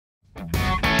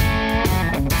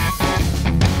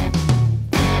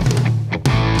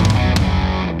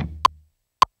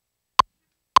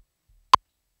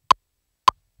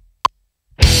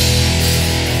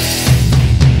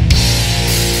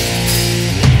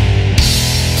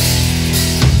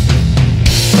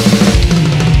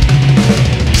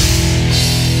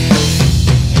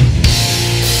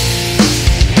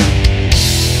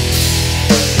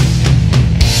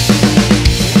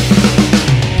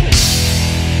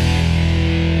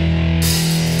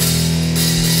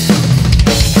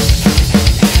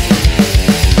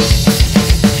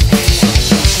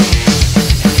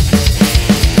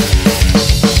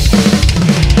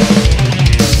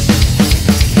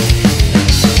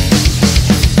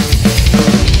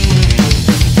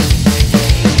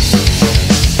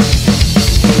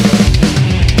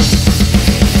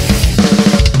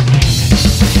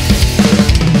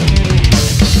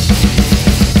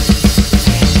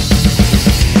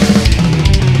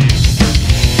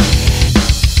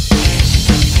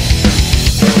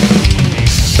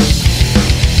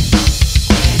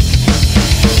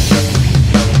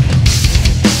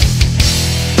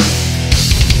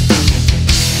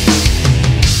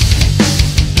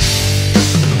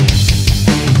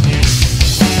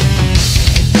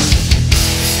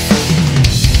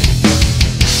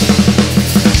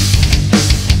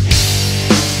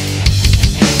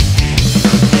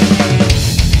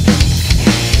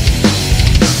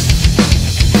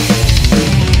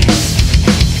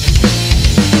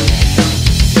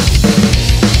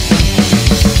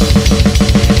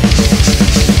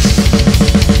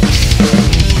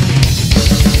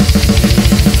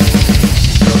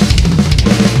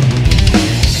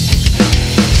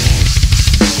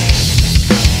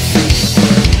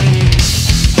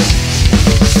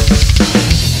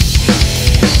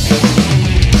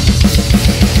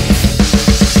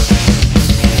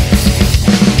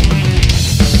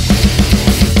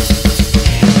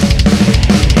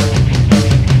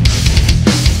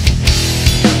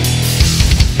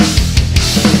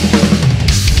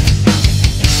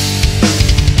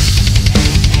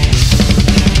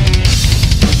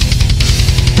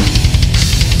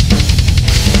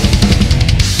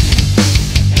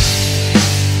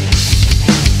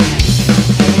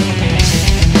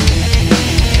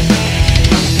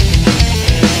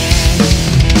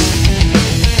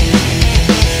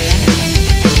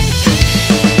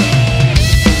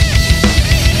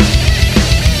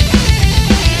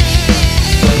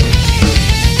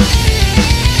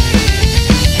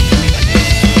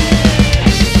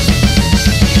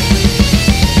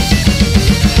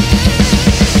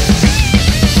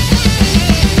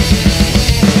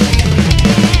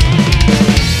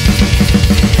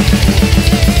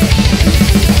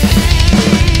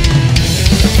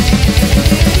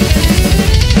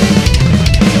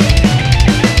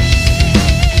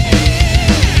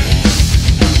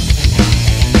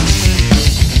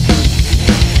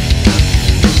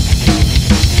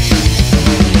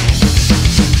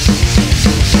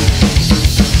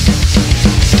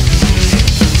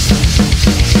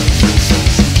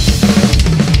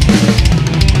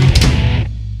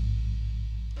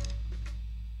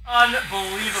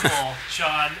Unbelievable,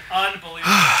 Sean.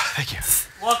 Unbelievable. Thank you.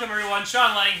 Welcome, everyone.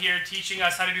 Sean Lang here, teaching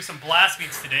us how to do some blast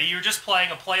beats today. You were just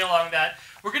playing a play-along that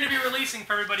we're going to be releasing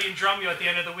for everybody in Drumeo at the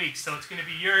end of the week. So it's going to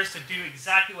be yours to do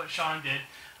exactly what Sean did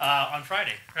on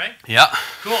Friday, right? Yeah.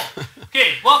 Cool.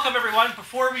 Okay, welcome, everyone.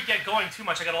 Before we get going too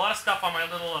much, I got a lot of stuff on my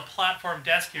little platform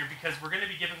desk here because we're going to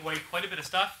be giving away quite a bit of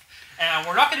stuff. And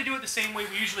we're not going to do it the same way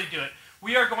we usually do it.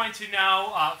 We are going to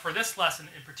now, for this lesson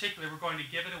in particular, we're going to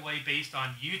give it away based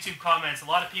on YouTube comments. A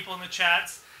lot of people in the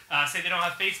chats say they don't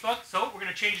have Facebook, so we're going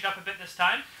to change it up a bit this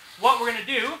time. What we're going to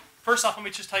do, first off, let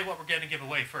me just tell you what we're going to give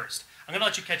away first. I'm going to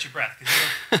let you catch your breath because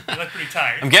you look pretty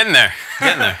tired. I'm getting there.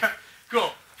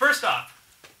 Cool. First off,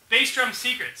 Bass Drum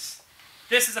Secrets.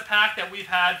 This is a pack that we've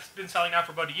been selling now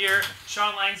for about a year.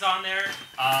 Sean Lang's on there.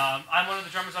 I'm one of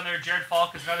the drummers on there. Jared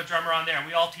Falk is another drummer on there, and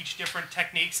we all teach different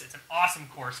techniques. It's an awesome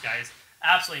course, guys.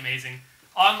 Absolutely amazing.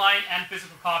 Online and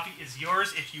physical copy is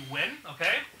yours if you win,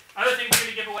 okay? Other thing we're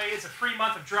going to give away is a free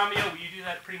month of Drumeo. We do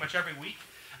that pretty much every week.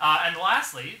 And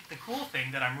lastly, the cool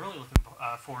thing that I'm really looking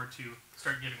forward to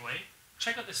start giving away,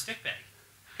 check out this stick bag.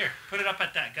 Here, put it up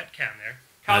at that gut cam there.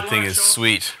 Kyle, That thing is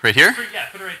sweet. Right here? Yeah,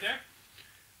 put it right there.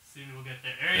 Soon we'll get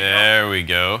there. There we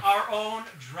go. Our own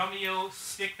Drumeo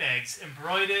stick bags,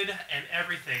 embroidered and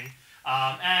everything.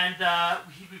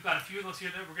 We've got a few of those here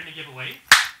that we're going to give away.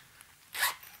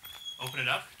 Open it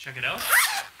up, check it out.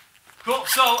 Cool,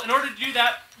 so in order to do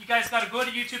that, you guys got to go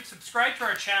to YouTube, subscribe to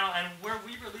our channel, and where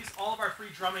we release all of our free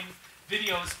drumming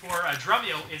videos for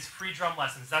Drumeo is Free Drum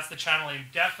Lessons. That's the channel name,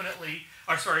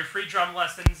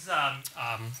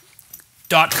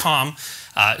 freedrumlessons.com.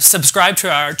 Subscribe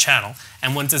to our channel,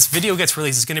 and when this video gets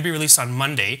released, it's going to be released on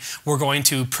Monday, we're going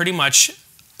to pretty much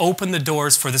open the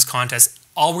doors for this contest.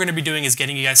 All we're going to be doing is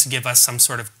getting you guys to give us some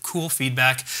sort of cool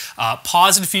feedback,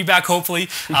 positive feedback, hopefully.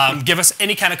 Give us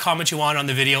any kind of comment you want on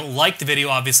the video. Like the video,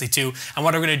 obviously, too. And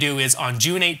what we're going to do is on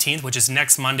June 18th, which is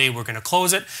next Monday, we're going to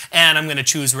close it. And I'm going to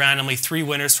choose randomly 3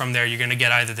 winners from there. You're going to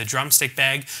get either the drumstick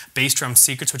bag, Bass Drum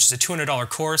Secrets, which is a $200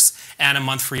 course, and a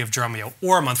month free of Drumeo.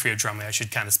 Or a month free of Drumeo. I should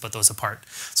kind of split those apart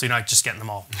so you're not just getting them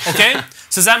all. Okay?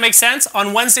 So does that make sense?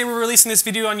 On Wednesday, we're releasing this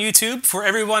video on YouTube. For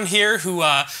everyone here who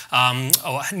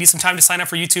needs some time to sign up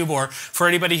for YouTube, or for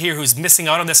anybody here who's missing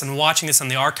out on this and watching this on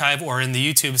the archive or in the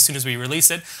YouTube as soon as we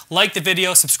release it, like the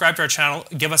video, subscribe to our channel,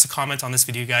 give us a comment on this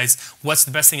video, guys. What's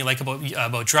the best thing you like about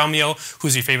Drumeo?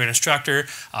 Who's your favorite instructor?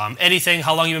 Anything,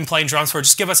 how long you've been playing drums for,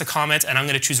 just give us a comment and I'm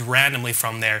going to choose randomly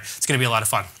from there. It's going to be a lot of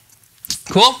fun.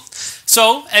 Cool?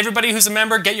 So, everybody who's a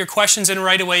member, get your questions in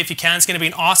right away if you can. It's going to be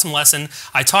an awesome lesson.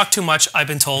 I talk too much, I've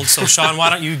been told, so Sean,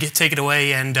 why don't you take it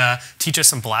away and teach us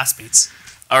some blast beats.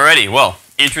 Alrighty, well,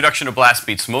 introduction to blast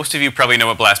beats. Most of you probably know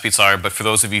what blast beats are, but for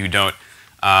those of you who don't,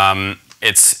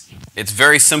 it's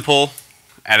very simple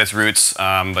at its roots,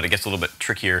 but it gets a little bit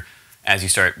trickier as you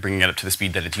start bringing it up to the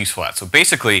speed that it's useful at. So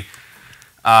basically,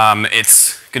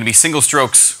 it's going to be single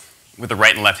strokes with the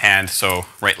right and left hand, so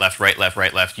right, left, right, left,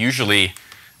 right, left. Usually,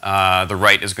 the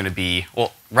right is going to be,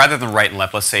 well, rather than right and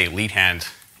left, let's say lead hand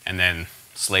and then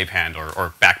slave hand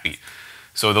or backbeat.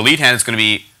 So the lead hand is going to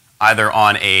be either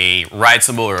on a ride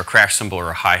cymbal or a crash cymbal or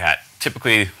a hi-hat.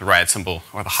 Typically the ride cymbal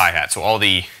or the hi-hat. So all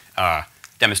the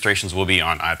demonstrations will be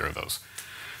on either of those.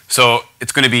 So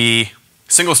it's going to be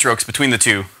single strokes between the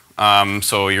two.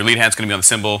 So your lead hand's going to be on the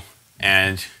cymbal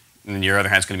and then your other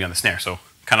hand's going to be on the snare. So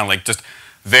kind of like just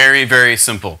very, very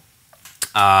simple.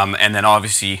 And then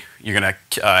obviously you're going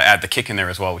to add the kick in there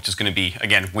as well, which is going to be,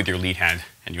 again, with your lead hand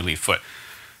and your lead foot.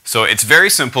 So it's very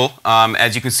simple.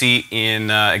 As you can see in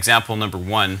example number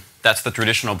 1, that's the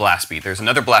traditional blast beat. There's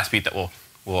another blast beat that we'll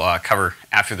cover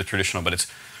after the traditional, but it's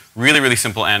really, really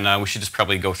simple, and we should just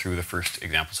probably go through the first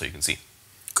example so you can see.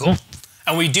 Cool.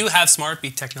 And we do have Smart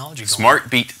Beat technology going.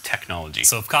 Smart Beat technology.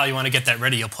 So if Kyle, you want to get that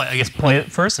ready, you'll play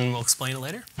it first, and we'll explain it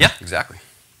later. Yeah, exactly.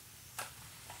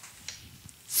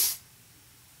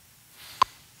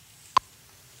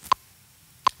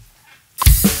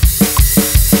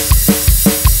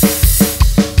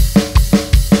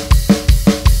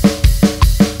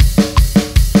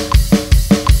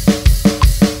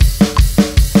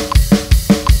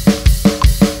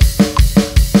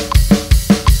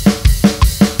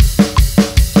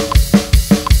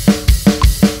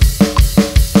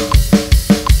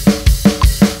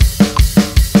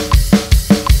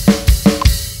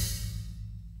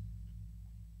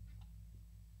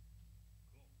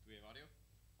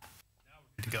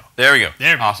 There we go.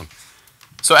 Awesome.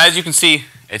 So as you can see,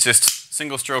 it's just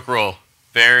single stroke roll.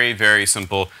 Very, very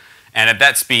simple. And at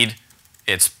that speed,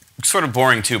 it's sort of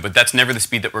boring too, but that's never the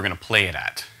speed that we're going to play it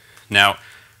at. Now,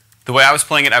 the way I was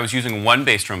playing it, I was using one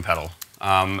bass drum pedal.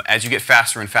 As you get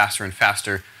faster and faster and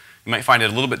faster, you might find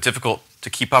it a little bit difficult to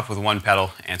keep up with one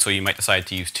pedal, and so you might decide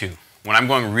to use two. When I'm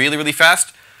going really, really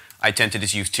fast, I tend to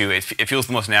just use two. It feels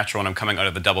the most natural when I'm coming out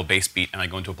of the double bass beat and I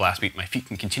go into a blast beat. My feet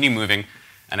can continue moving,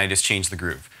 and I just change the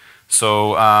groove.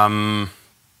 So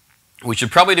we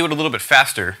should probably do it a little bit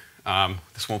faster.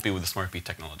 This won't be with the Smart Beat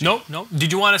technology. Nope, nope.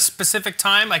 Did you want a specific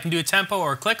time? I can do a tempo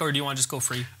or a click, or do you want to just go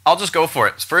free? I'll just go for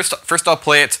it. First I'll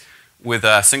play it with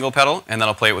a single pedal, and then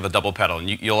I'll play it with a double pedal. And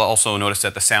you'll also notice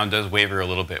that the sound does waver a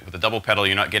little bit. With the double pedal,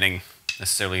 you're not getting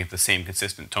necessarily the same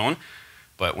consistent tone,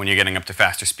 but when you're getting up to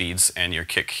faster speeds and your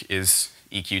kick is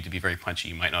EQ'd to be very punchy,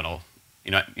 you might not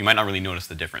really notice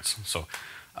the difference. So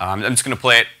I'm just going to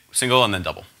play it single and then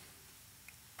double.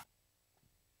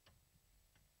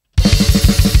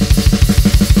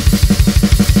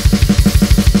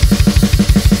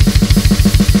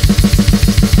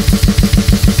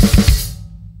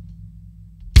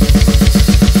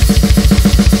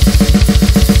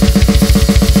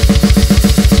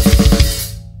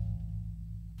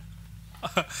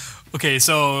 Okay,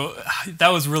 so that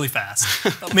was really fast.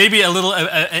 Maybe a little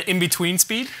in-between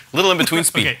speed? A little in-between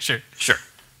speed. Okay, sure. Sure.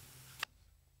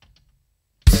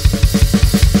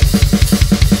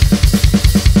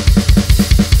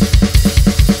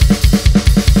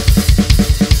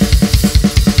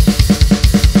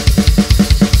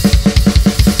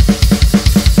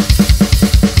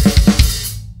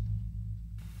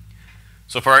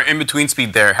 So for our in-between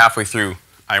speed there, halfway through,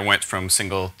 I went from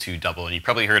single to double, and you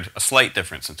probably heard a slight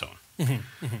difference in tone.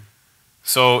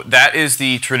 So that is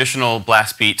the traditional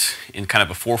blast beat in kind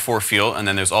of a 4/4 feel, and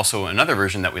then there's also another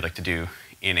version that we like to do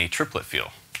in a triplet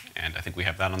feel, and I think we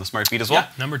have that on the Smart Beat as well. Yeah,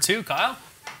 number 2, Kyle.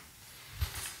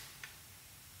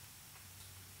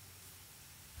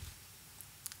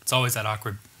 It's always that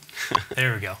awkward.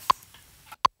 There we go.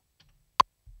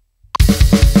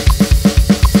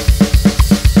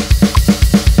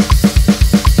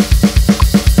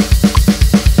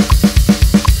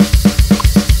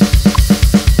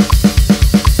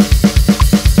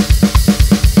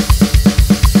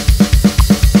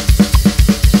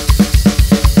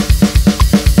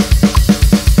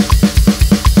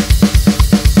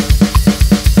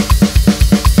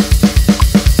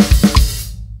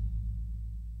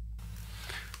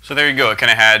 So there you go. It kind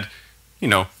of had, you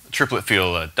know, a triplet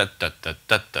feel, a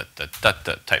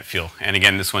da-da-da-da-da-da-da type feel. And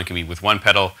again, this one can be with one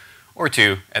pedal or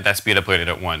two, and that speed up played it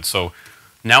at one. So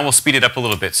now we'll speed it up a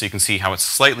little bit so you can see how it's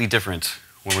slightly different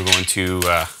when we're going to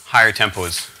higher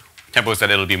tempos that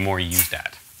it'll be more used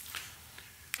at.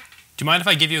 Do you mind if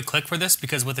I give you a click for this?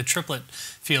 Because with a triplet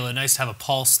feel, it's nice to have a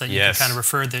pulse that you can kind of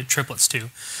refer the triplets to.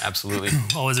 Absolutely.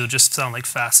 Always it would just sound like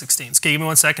fast 16s. Okay, give me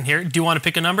 1 second here. Do you want to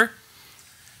pick a number?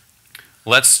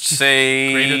 Let's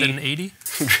say... Greater than 80?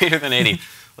 Greater than 80.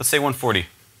 Let's say 140.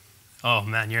 Oh,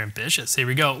 man, you're ambitious. Here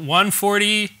we go.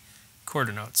 140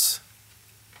 quarter notes.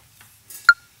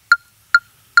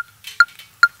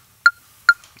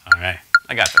 All right.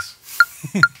 I got this.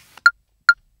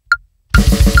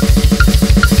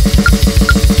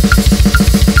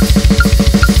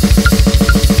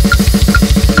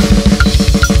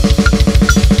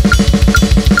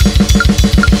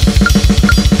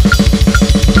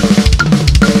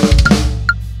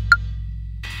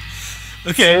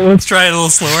 Okay, let's try it a little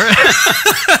slower.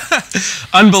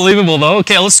 Unbelievable, though.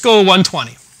 Okay, let's go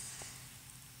 120.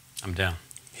 I'm down.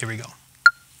 Here we go.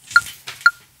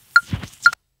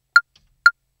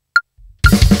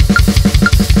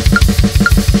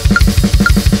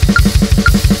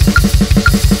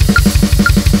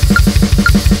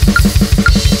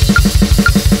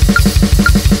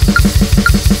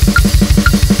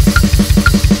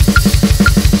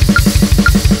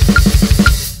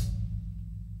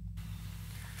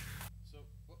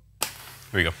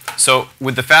 Here we go. So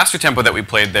with the faster tempo that we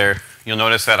played there, you'll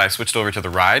notice that I switched over to the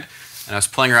ride, and I was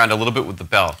playing around a little bit with the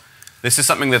bell. This is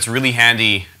something that's really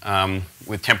handy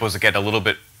with tempos that get a little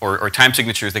bit, or time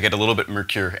signatures that get a little bit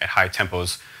murkier at high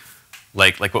tempos,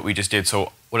 like what we just did.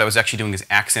 So what I was actually doing is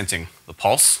accenting the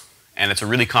pulse, and it's a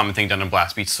really common thing done in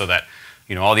blast beats so that,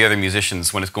 you know, all the other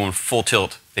musicians, when it's going full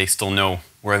tilt, they still know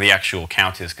where the actual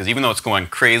count is. Because even though it's going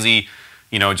crazy,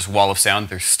 you know, just wall of sound,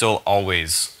 there's still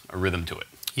always a rhythm to it.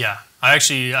 Yeah, I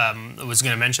actually was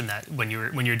going to mention that when you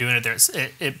were doing it there,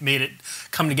 it made it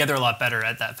come together a lot better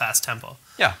at that fast tempo.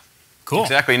 Yeah, cool.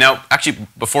 Exactly. Now, actually,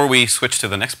 before we switch to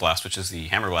the next blast, which is the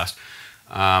hammer blast,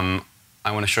 I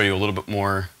want to show you a little bit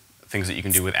more things that you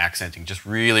can do with accenting, just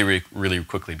really, really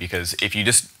quickly. Because if you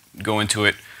just go into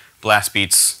it, blast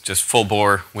beats, just full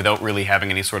bore, without really having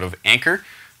any sort of anchor,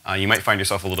 you might find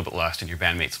yourself a little bit lost, and your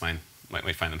bandmates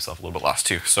might find themselves a little bit lost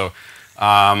too. So.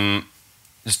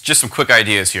 Just some quick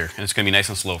ideas here, and it's going to be nice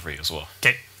and slow for you as well.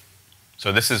 Okay.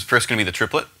 So this is first going to be the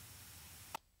triplet.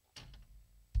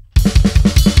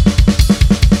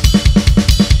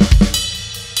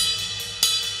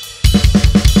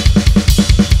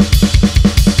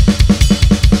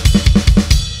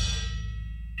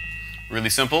 Really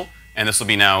simple, and this will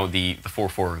be now the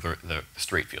 4/4, the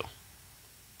straight feel.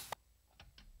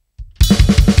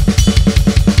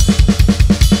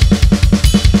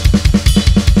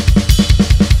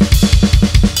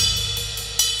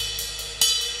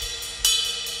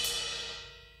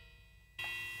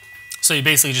 So you're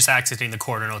basically just accenting the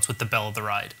quarter notes with the bell of the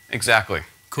ride. Exactly.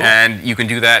 Cool. And you can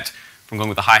do that from going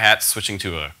with the hi-hat, switching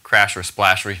to a crash or a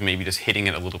splash, or even maybe just hitting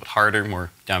it a little bit harder,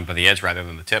 more down by the edge rather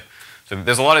than the tip. So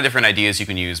there's a lot of different ideas you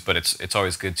can use, but it's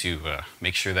always good to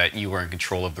make sure that you are in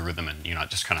control of the rhythm and you're not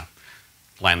just kind of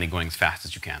blindly going as fast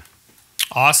as you can.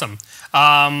 Awesome.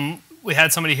 We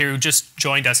had somebody here who just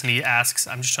joined us, and he asks,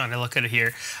 I'm just trying to look at it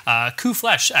here. Koo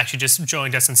Flesh actually just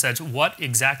joined us and said, what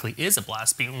exactly is a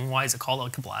blast beat, and why is it called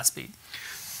like a blast beat?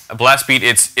 A blast beat,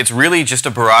 it's really just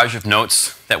a barrage of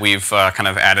notes that we've kind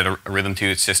of added a rhythm to.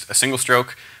 It's just a single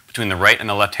stroke between the right and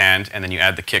the left hand, and then you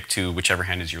add the kick to whichever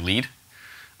hand is your lead.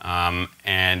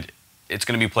 And it's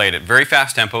going to be played at very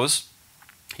fast tempos.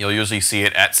 You'll usually see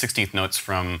it at 16th notes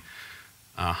from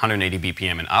 180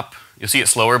 BPM and up. You'll see it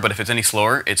slower, but if it's any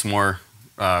slower, it's more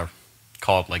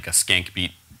called like a skank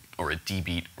beat or a D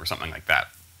beat or something like that.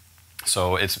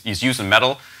 So it's used in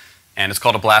metal, and it's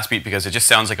called a blast beat because it just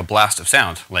sounds like a blast of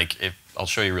sound. Like, I'll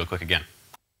show you real quick again.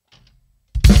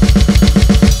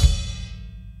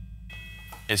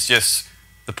 It's just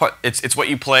it's what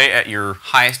you play at your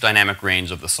highest dynamic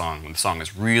range of the song. When the song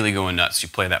is really going nuts, you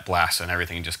play that blast, and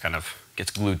everything just kind of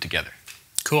gets glued together.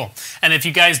 Cool. And if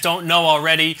you guys don't know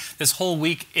already, this whole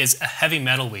week is a heavy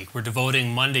metal week. We're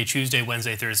devoting Monday, Tuesday,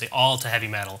 Wednesday, Thursday, all to heavy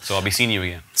metal. So I'll be seeing you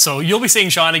again. So you'll be seeing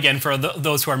Sean again for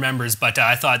those who are members, but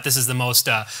I thought this is the most,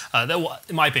 in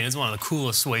my opinion, it's one of the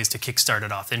coolest ways to kickstart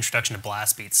it off, the introduction to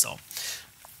blast beats. So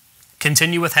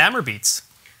continue with hammer beats.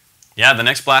 Yeah, the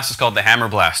next blast is called the hammer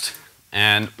blast.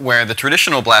 And where the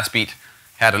traditional blast beat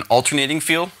had an alternating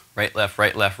feel, right, left,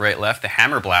 right, left, right, left, the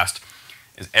hammer blast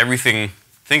is everything.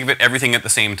 Think of it everything at the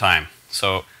same time.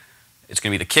 So it's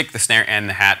going to be the kick, the snare, and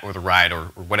the hat, or the ride, or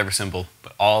whatever cymbal,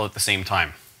 but all at the same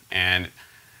time. And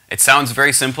it sounds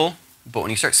very simple, but when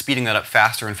you start speeding that up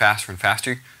faster and faster and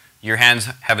faster, your hands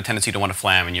have a tendency to want to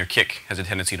flam, and your kick has a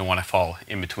tendency to want to fall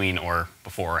in between or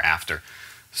before or after.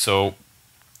 So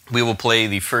we will play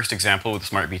the first example with the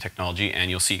Smart Beat technology, and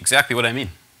you'll see exactly what I mean.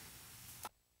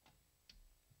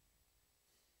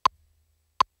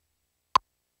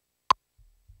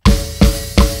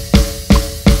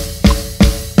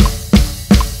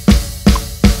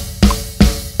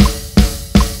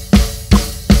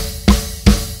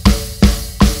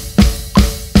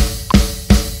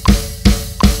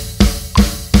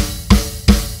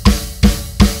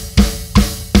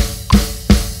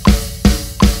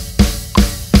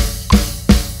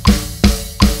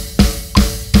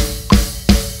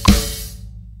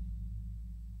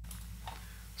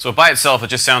 So by itself, it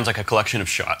just sounds like a collection of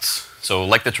shots. So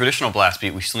like the traditional blast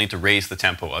beat, we still need to raise the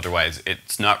tempo, otherwise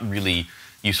it's not really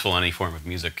useful in any form of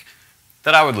music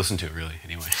that I would listen to, really,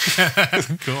 anyway.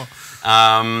 Cool.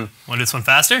 Want to do this one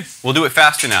faster? We'll do it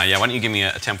faster now. Yeah, why don't you give me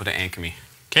a tempo to anchor me?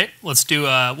 Okay, let's do,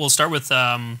 we'll start with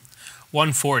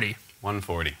 140.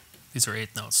 140. These are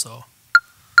 8th notes, so.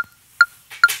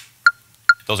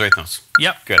 Those are 8th notes?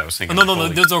 Yep. Good, I was thinking. Oh, no,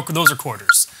 those are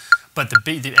quarters. But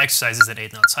the exercise is at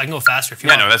 8 notes. I can go faster if you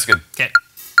want. Yeah, no, that's good. Okay.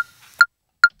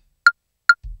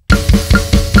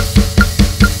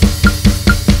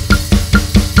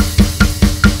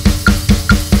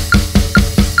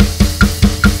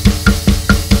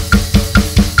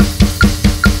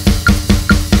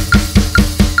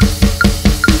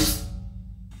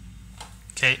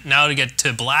 Okay, now to get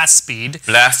to blast speed.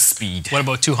 Blast speed. What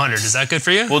about 200? Is that good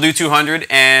for you? We'll do 200,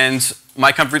 and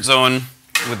my comfort zone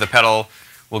with the pedal,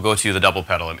 we'll go to the double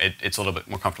pedal. It's a little bit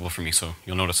more comfortable for me, so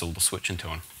you'll notice a little switch in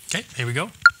tone. Okay, here we go.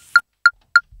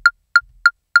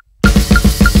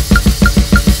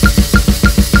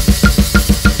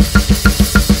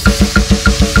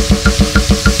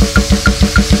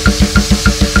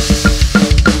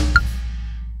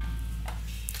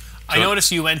 I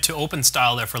noticed you went to open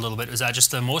style there for a little bit. Was that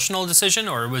just an emotional decision,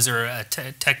 or was there a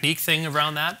technique thing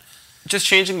around that? Just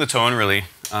changing the tone, really.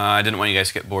 I didn't want you guys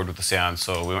to get bored with the sound,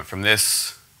 so we went from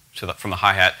this to from the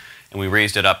hi-hat, and we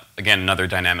raised it up again another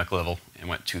dynamic level and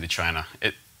went to the China.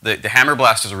 The hammer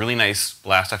blast is a really nice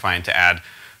blast, I find, to add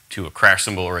to a crash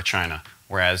cymbal or a China,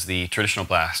 whereas the traditional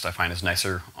blast I find is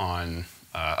nicer on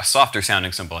a softer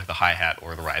sounding cymbal like the hi-hat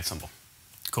or the ride cymbal.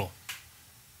 Cool.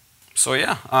 So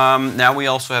yeah, now we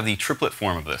also have the triplet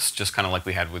form of this, just kind of like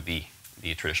we had with the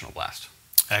traditional blast.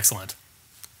 Excellent.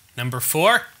 Number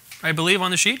 4, I believe,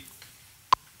 on the sheet.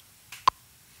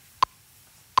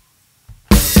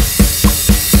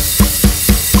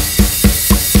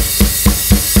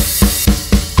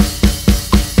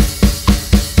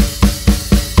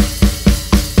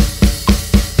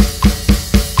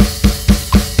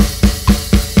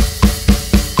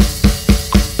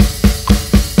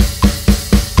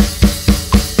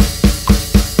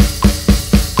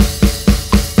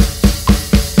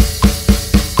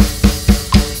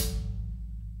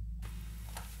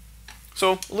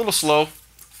 So a little slow,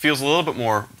 feels a little bit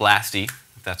more blasty,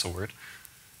 if that's a word.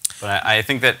 But I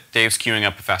think that Dave's queuing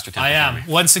up a faster tempo. I am.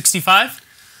 165?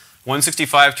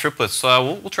 165 triplets.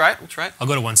 We'll try it. We'll try it. I'll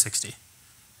go to 160.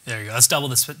 There you go. Let's double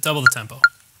the tempo.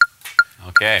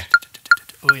 Okay.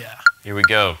 Oh yeah. Here we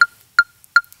go.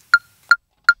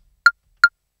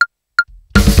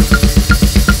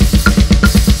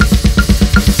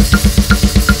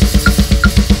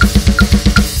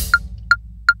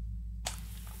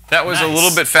 That was nice. A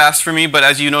little bit fast for me, but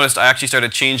as you noticed, I actually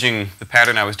started changing the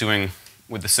pattern I was doing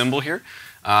with the cymbal here.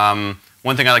 One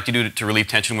thing I like to do to relieve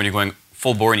tension when you're going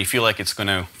full bore and you feel like it's going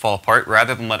to fall apart,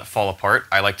 rather than let it fall apart,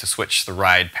 I like to switch the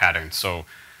ride pattern. So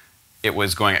it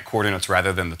was going at quarter notes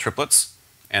rather than the triplets.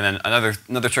 And then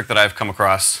another trick that I've come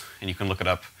across, and you can look it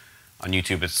up on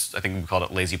YouTube, I think we called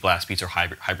it lazy blast beats or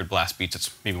hybrid blast beats.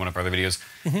 It's maybe one of our other videos,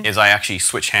 is I actually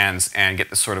switch hands and get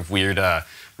this sort of weird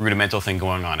rudimental thing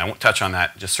going on. I won't touch on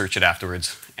that, just search it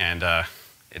afterwards, and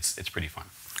it's pretty fun.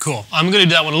 Cool. I'm going to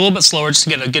do that one a little bit slower just to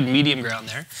get a good medium ground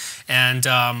there.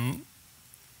 And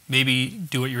maybe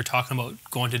do what you were talking about,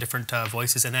 going to different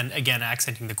voices, and then again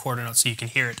accenting the quarter notes so you can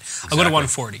hear it. Exactly. I'll go to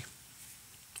 140.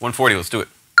 140, let's do it.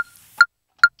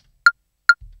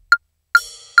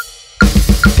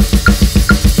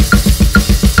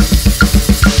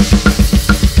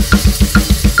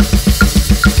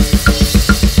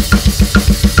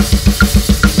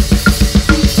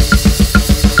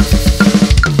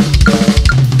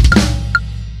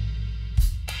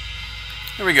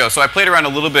 There we go. So I played around a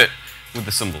little bit with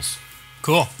the cymbals.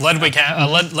 Cool. Ludwig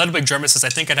drummer says, I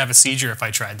think I'd have a seizure if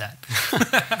I tried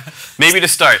that. Maybe to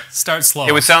start. Start slow.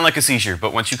 It would sound like a seizure,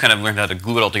 but once you kind of learn how to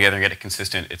glue it all together and get it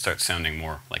consistent, it starts sounding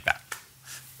more like that.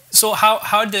 So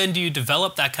how then do you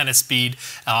develop that kind of speed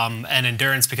and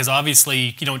endurance? Because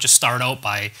obviously you don't just start out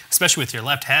by, especially with your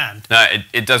left hand. No,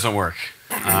 it doesn't work.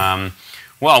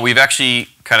 Well, we've actually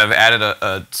kind of added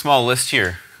a small list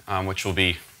here, which will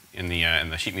be in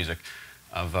the sheet music,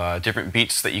 of different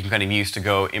beats that you can kind of use to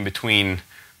go in between,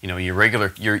 you know,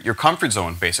 your comfort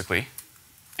zone basically,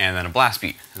 and then a blast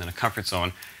beat, and then a comfort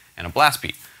zone and a blast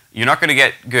beat. You're not going to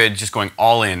get good just going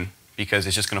all in, because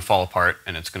it's just going to fall apart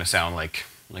and it's going to sound like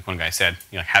one guy said,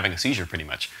 you know, having a seizure pretty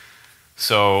much.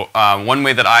 So one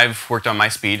way that I've worked on my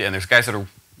speed, and there's guys that are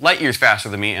light years faster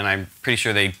than me, and I'm pretty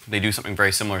sure they do something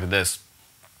very similar to this,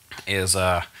 is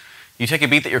you take a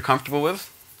beat that you're comfortable with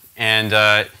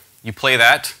and you play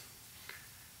that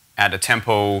at a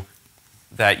tempo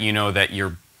that you know that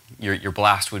your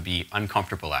blast would be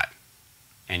uncomfortable at,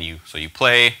 and so you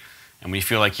play, and when you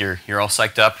feel like you're all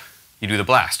psyched up, you do the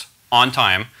blast on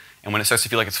time, and when it starts to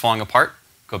feel like it's falling apart,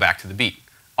 go back to the beat.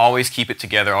 Always keep it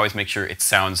together. Always make sure it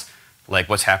sounds like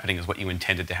what's happening is what you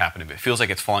intended to happen. If it feels like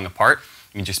it's falling apart,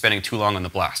 it means you're spending too long on the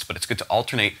blast. But it's good to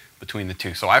alternate between the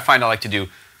two. So I find I like to do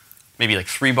maybe like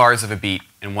 3 bars of a beat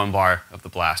and 1 bar of the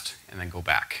blast, and then go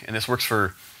back. And this works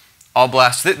for all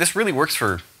blasts. This really works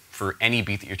for any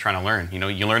beat that you're trying to learn. You know,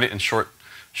 you learn it in short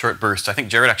bursts. I think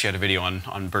Jared actually had a video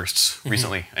on bursts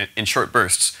recently, in short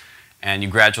bursts. And you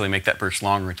gradually make that burst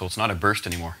longer until it's not a burst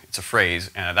anymore. It's a phrase,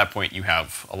 and at that point you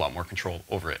have a lot more control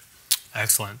over it.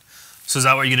 Excellent. So is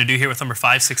that what you're going to do here with number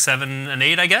 5, 6, 7, and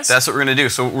 8, I guess? That's what we're going to do.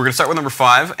 So we're going to start with number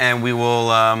 5, and we will.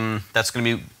 That's going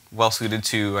to be well suited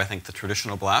to, I think, the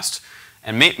traditional blast.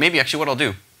 And maybe actually what I'll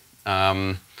do,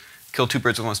 kill 2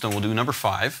 birds with 1 stone. We'll do number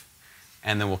 5,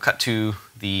 and then we'll cut to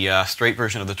the straight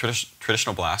version of the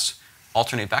traditional blast,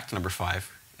 alternate back to number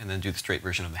 5, and then do the straight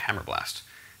version of the hammer blast,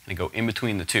 and go in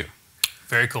between the two.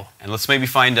 Very cool. And let's maybe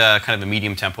find kind of a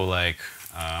medium tempo like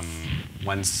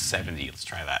 170. Let's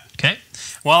try that. Okay.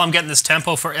 While I'm getting this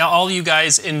tempo, for all you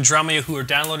guys in Drumeo who are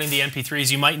downloading the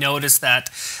MP3s, you might notice that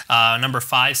number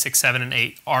 5, 6, 7, and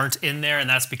 8 aren't in there, and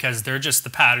that's because they're just the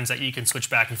patterns that you can switch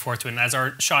back and forth to. And as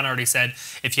Sean already said,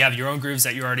 if you have your own grooves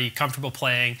that you're already comfortable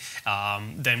playing,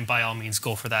 then by all means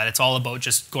go for that. It's all about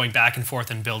just going back and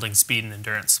forth and building speed and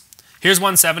endurance. Here's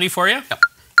 170 for you. Yep.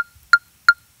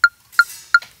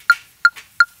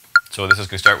 So this is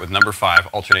going to start with number 5,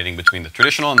 alternating between the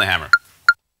traditional and the hammer.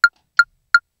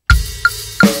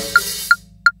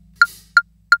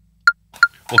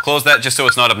 We'll close that just so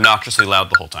it's not obnoxiously loud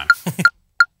the whole time.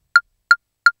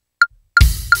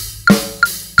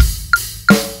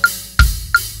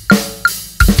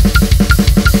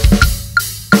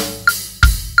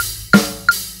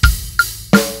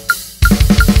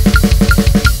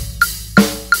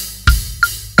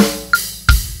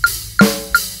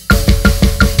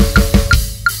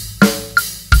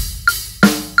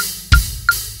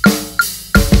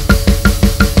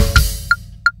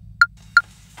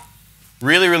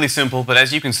 Really, really simple, but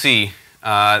as you can see,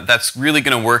 that's really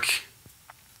going to work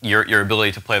your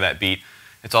ability to play that beat.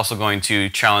 It's also going to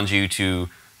challenge you to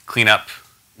clean up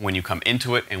when you come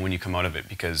into it and when you come out of it,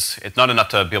 because it's not enough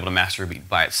to be able to master a beat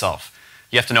by itself.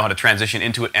 You have to know how to transition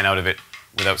into it and out of it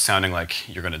without sounding like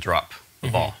you're going to drop the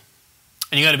ball.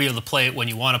 And you got to be able to play it when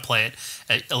you want to play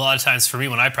it. A lot of times for me,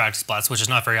 when I practice blast, which is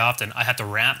not very often, I have to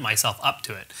ramp myself up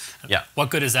to it. Yeah.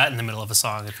 What good is that in the middle of a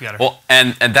song if you got to? Well,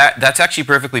 and that's actually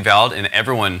perfectly valid, and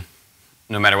everyone,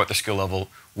 no matter what their skill level,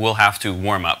 will have to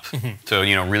warm up to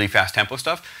really fast tempo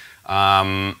stuff.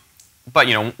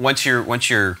 But once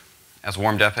you're as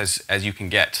warmed up as you can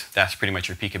get, that's pretty much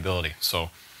your peak ability.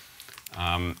 So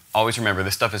always remember,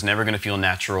 this stuff is never going to feel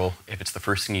natural if it's the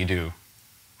first thing you do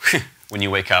when you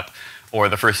wake up, or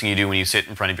the first thing you do when you sit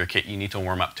in front of your kit. You need to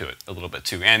warm up to it a little bit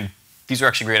too. And these are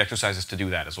actually great exercises to do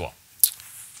that as well.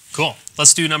 Cool.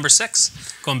 Let's do number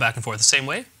 6, going back and forth the same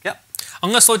way. Yep. I'm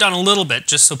going to slow it down a little bit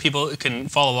just so people can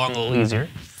follow along a little easier,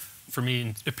 for me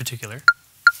in particular.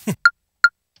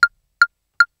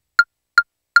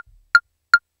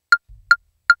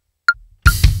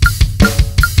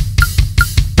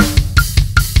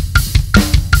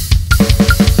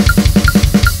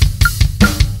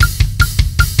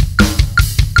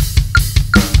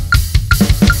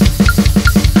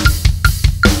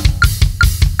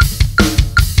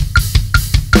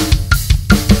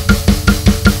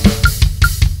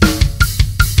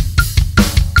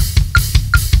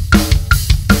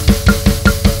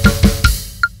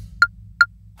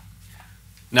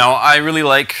 Now, I really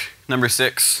like number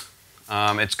 6.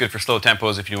 It's good for slow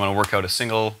tempos if you want to work out your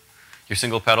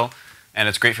single pedal, and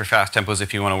it's great for fast tempos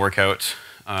if you want to work out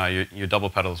your double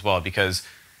pedal as well, because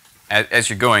as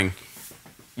you're going,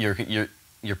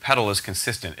 your pedal is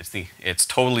consistent. It's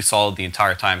totally solid the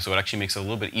entire time, so it actually makes it a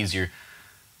little bit easier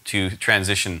to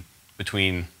transition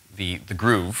between the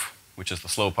groove, which is the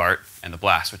slow part, and the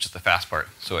blast, which is the fast part.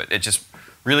 So it just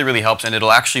really helps, and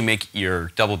it'll actually make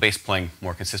your double bass playing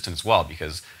more consistent as well,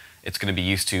 because it's going to be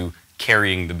used to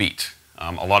carrying the beat.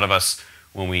 A lot of us,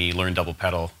 when we learn double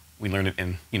pedal, we learn it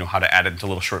in how to add it into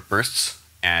little short bursts,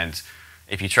 and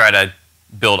if you try to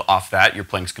build off that, your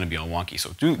playing's going to be all wonky.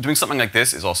 So doing something like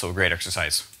this is also a great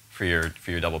exercise for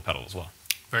your double pedal as well.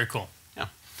 Very cool. Yeah.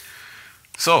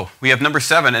 So we have number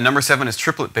 7, and number 7 is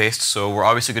triplet based, so we're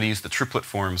obviously going to use the triplet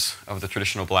forms of the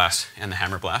traditional blast and the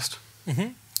hammer blast.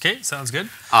 Okay, sounds good.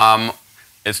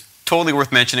 It's totally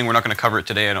worth mentioning. We're not going to cover it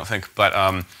today, I don't think,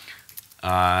 but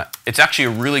it's actually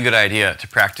a really good idea to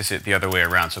practice it the other way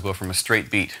around. So go from a straight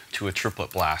beat to a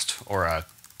triplet blast, or a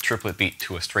triplet beat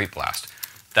to a straight blast.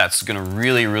 That's going to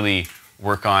really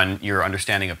work on your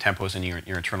understanding of tempos and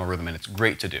your internal rhythm, and it's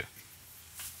great to do.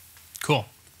 Cool.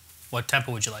 What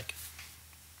tempo would you like?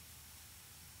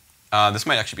 This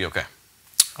might actually be okay.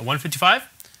 A 155?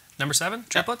 Number 7,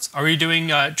 triplets? Are we doing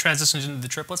transitions into the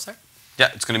triplets there?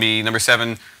 Yeah, it's going to be number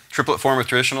 7, triplet form of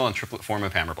traditional and triplet form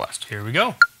of hammer blast. Here we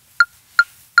go.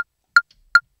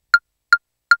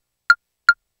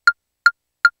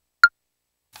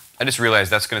 I just realized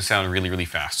that's going to sound really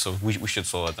fast, so we should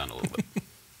slow that down a little bit.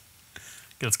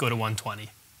 Let's go to 120.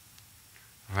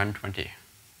 120.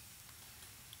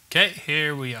 Okay,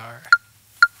 here we are.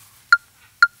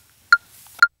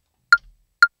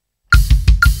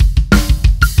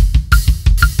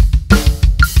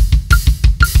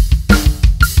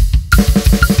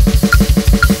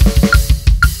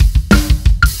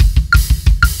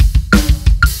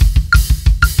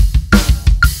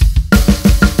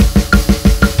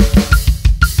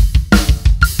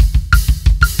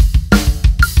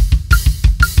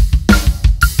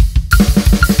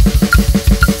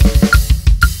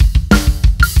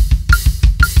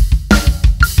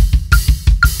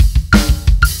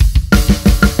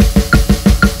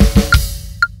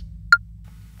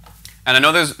 And I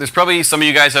know there's probably some of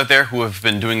you guys out there who have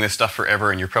been doing this stuff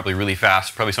forever, and you're probably really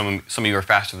fast. Probably some of you are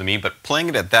faster than me, but playing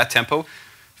it at that tempo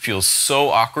feels so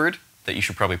awkward that you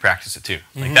should probably practice it too.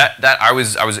 Like it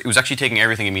was actually taking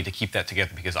everything in me to keep that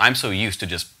together, because I'm so used to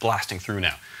just blasting through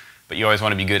now. But you always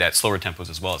want to be good at slower tempos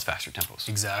as well as faster tempos.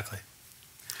 Exactly.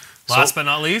 Last but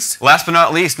not least? Last but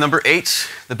not least, number 8,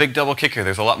 the big double kicker.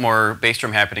 There's a lot more bass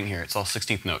drum happening here. It's all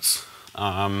 16th notes.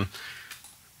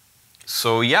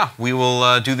 So yeah, we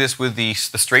will do this with the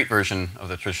straight version of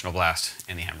the traditional blast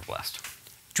and the hammer blast.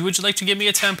 Would you like to give me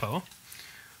a tempo?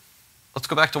 Let's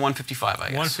go back to 155, I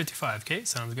guess. 155, okay,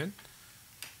 sounds good.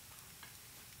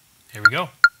 Here we go.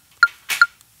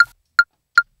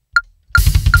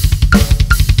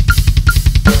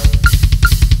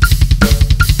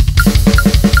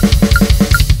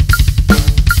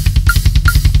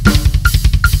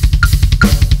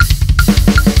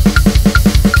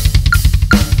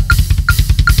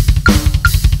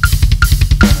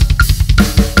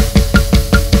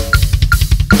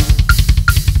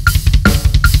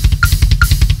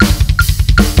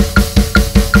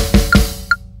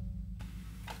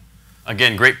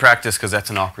 Again, great practice because that's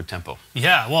an awkward tempo.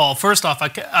 Yeah, well, first off,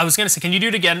 I was going to say, can you do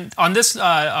it again? On this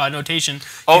notation,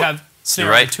 Oh, you have snare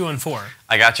you're right. on 2 and 4.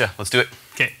 I gotcha. Let's do it.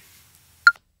 Okay.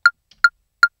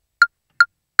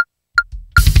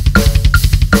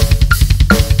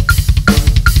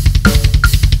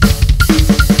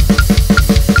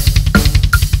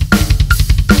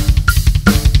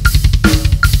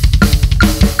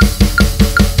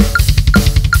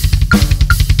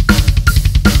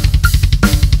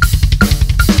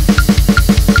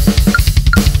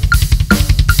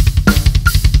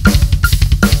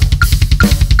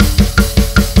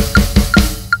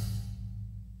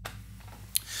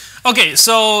 Okay,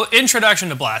 so introduction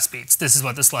to blast beats. This is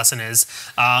what this lesson is.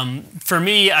 For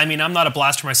me, I mean, I'm not a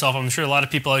blaster myself. I'm sure a lot of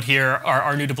people out here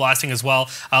are new to blasting as well.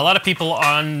 A lot of people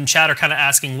on chat are kind of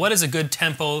asking, what is a good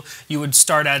tempo you would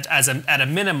start at at a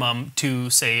minimum to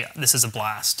say this is a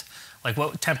blast? Like,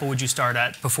 what tempo would you start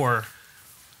at before?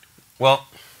 Well,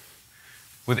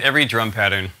 with every drum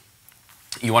pattern,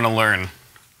 you want to learn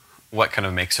what kind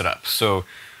of makes it up. So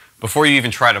before you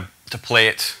even try to play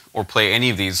it or play any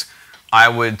of these, I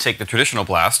would take the traditional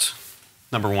blast,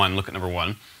 number 1, look at number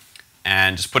 1,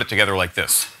 and just put it together like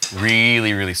this.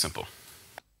 Really, really simple.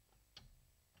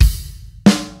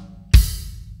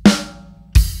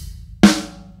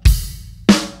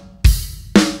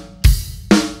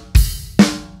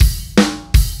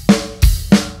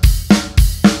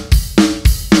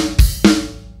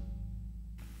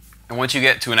 And once you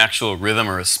get to an actual rhythm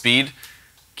or a speed,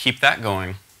 keep that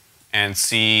going and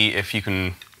see if you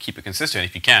can keep it consistent.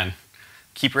 If you can,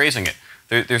 keep raising it.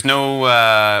 There's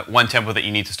no one tempo that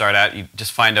you need to start at. You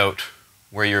just find out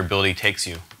where your ability takes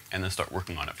you and then start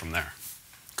working on it from there.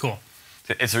 Cool.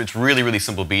 It's really, really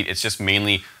simple beat. It's just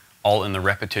mainly all in the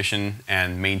repetition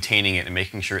and maintaining it and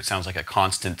making sure it sounds like a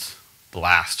constant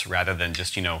blast rather than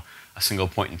just, you know, a single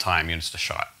point in time, you know, just a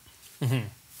shot. Mm-hmm.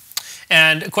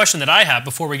 And a question that I have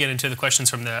before we get into the questions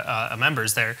from the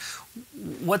members there,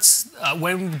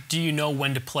 when do you know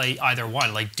when to play either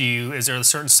one? Like, is there a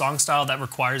certain song style that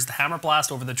requires the hammer blast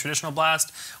over the traditional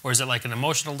blast, or is it like an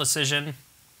emotional decision?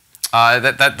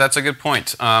 That's a good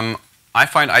point. I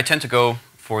find I tend to go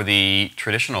for the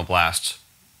traditional blast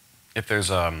if there's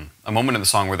a moment in the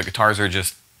song where the guitars are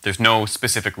just, there's no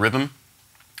specific rhythm.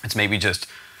 It's maybe just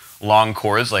long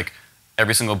chords, like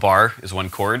every single bar is one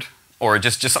chord. Or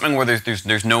just something where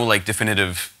there's no like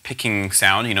definitive picking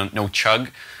sound, you know, no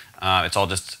chug. It's all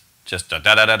just da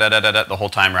da da da da da da the whole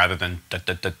time rather than da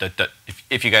da da da da.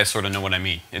 If you guys sort of know what I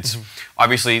mean. It's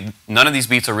obviously none of these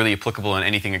beats are really applicable in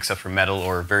anything except for metal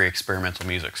or very experimental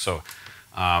music. So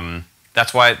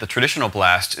that's why the traditional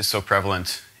blast is so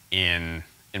prevalent in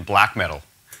black metal.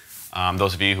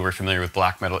 Those of you who are familiar with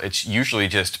black metal, it's usually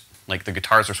just like the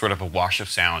guitars are sort of a wash of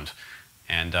sound,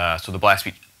 and so the blast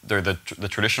beat. The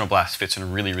traditional blast fits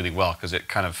in really, really well because it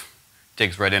kind of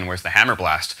digs right in, whereas the hammer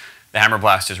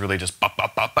blast is really just bop,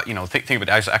 bop, bop, bop, you know, think of it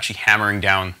as actually hammering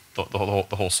down the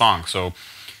whole song. So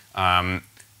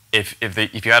if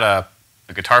you had a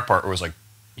guitar part where it was like,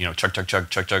 you know, chug, chug, chug,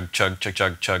 chug, chug, chug, chug,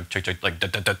 chug, chug, chug, chug, like da,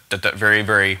 da, da, da, da, very,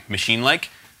 very machine-like,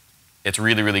 it's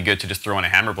really, really good to just throw in a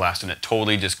hammer blast and it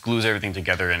totally just glues everything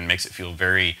together and makes it feel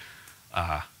very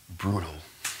brutal.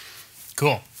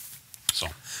 Cool. So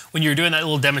when you were doing that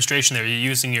little demonstration there, you're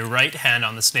using your right hand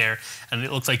on the snare, and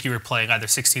it looked like you were playing either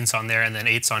 16ths on there and then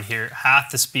 8ths on here,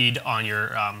 half the speed on your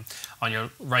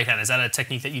right hand. Is that a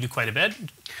technique that you do quite a bit?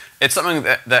 It's something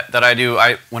that I do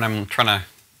when I'm trying to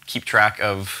keep track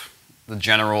of the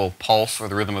general pulse or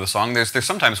the rhythm of the song. There's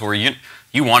sometimes where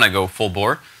you want to go full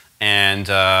bore, and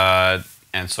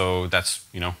so that's,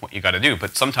 you know, what you got to do.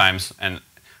 But sometimes, and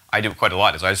I do it quite a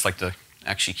lot, is I just like to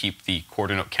actually keep the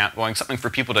quarter note count going, something for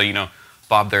people to, you know,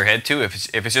 bob their head to. If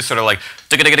it's just sort of like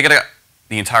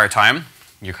the entire time,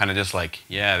 you're kind of just like,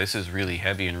 yeah, this is really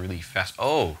heavy and really fast.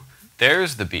 Oh,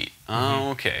 there's the beat.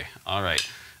 Oh, okay, all right.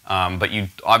 But you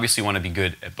obviously want to be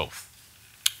good at both.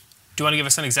 Do you want to give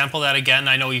us an example of that again?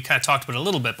 I know you kind of talked about it a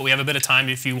little bit, but we have a bit of time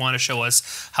if you want to show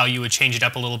us how you would change it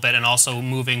up a little bit, and also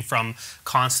moving from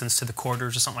constants to the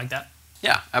quarters or something like that.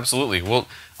 Yeah, absolutely. Well,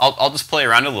 I'll just play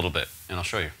around a little bit and I'll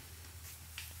show you.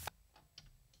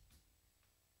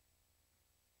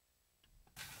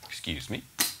 Excuse me.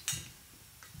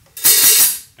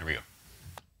 There we go.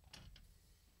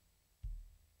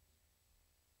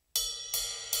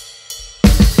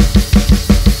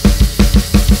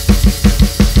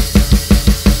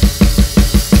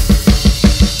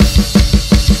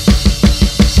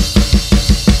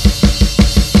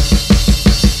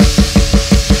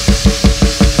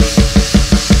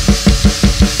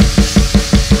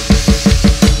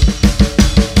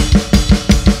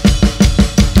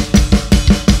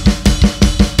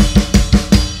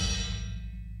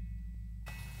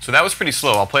 So that was pretty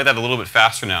slow. I'll play that a little bit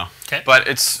faster now. Okay. But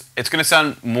it's going to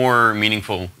sound more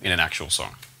meaningful in an actual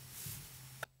song.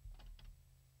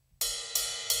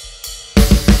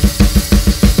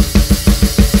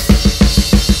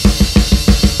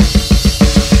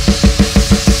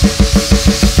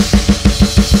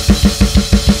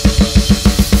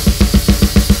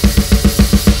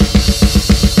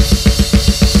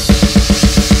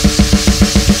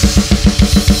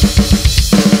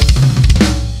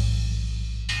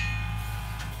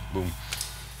 Boom.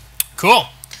 Cool.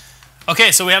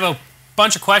 Okay, so we have a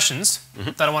bunch of questions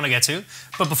that I want to get to.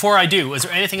 But before I do, is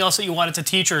there anything else that you wanted to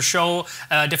teach or show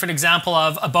a different example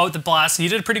of about the blast? You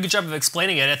did a pretty good job of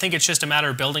explaining it. I think it's just a matter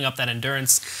of building up that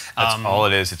endurance. That's all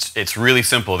it is. It's really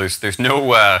simple. There's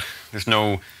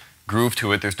no groove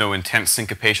to it. There's no intense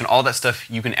syncopation. All that stuff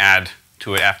you can add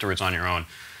to it afterwards on your own.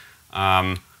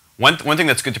 One thing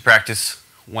that's good to practice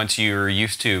once you're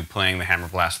used to playing the hammer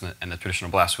blast and the traditional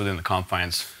blast within the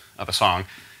confines of a song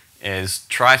is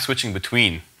try switching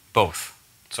between both.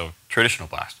 So traditional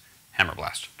blast, hammer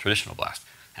blast, traditional blast,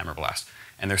 hammer blast.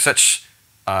 And they're such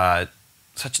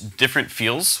different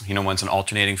feels. You know, one's an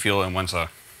alternating feel and one's a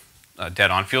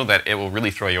dead-on feel that it will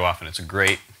really throw you off, and it's a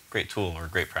great tool or a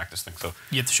great practice thing. So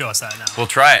You have to show us that now. we'll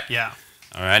try it. Yeah.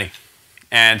 Alrighty.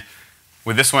 And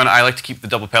with this one, I like to keep the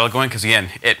double pedal going because, again,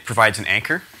 it provides an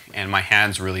anchor, and my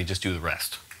hands really just do the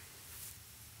rest.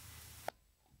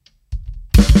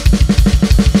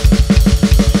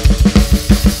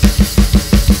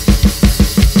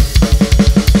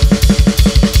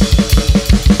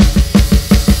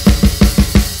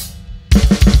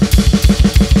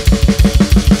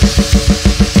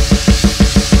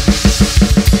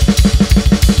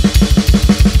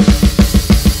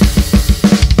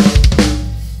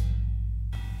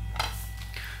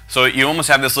 So you almost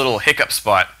have this little hiccup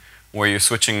spot where you're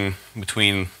switching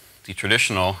between the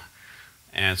traditional,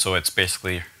 and so it's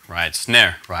basically ride,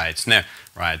 snare, ride, snare,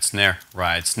 ride, snare,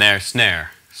 ride, snare,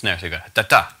 snare, snare. So you go da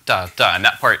da da da, and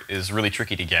that part is really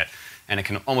tricky to get, and it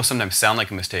can almost sometimes sound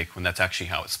like a mistake when that's actually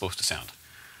how it's supposed to sound.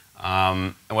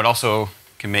 And what also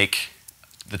can make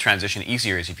the transition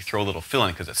easier is if you throw a little fill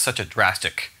in, because it's such a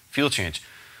drastic feel change.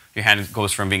 Your hand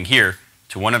goes from being here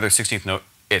to one other 16th note.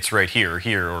 It's right here,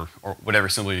 or whatever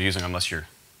symbol you're using, unless you're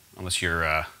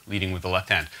leading with the left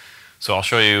hand. So I'll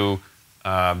show you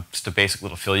just a basic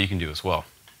little fill you can do as well.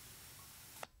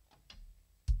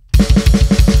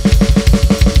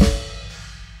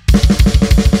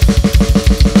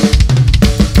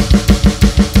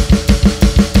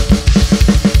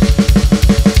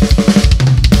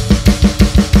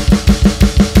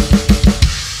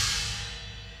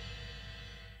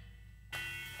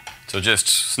 So just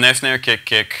snare, snare, kick,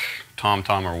 kick, tom,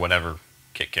 tom, or whatever,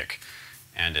 kick, kick.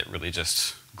 And it really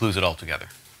just glues it all together.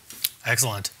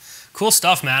 Excellent. Cool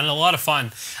stuff, man. A lot of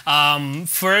fun.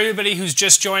 For everybody who's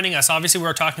just joining us, obviously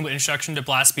we're talking about Introduction to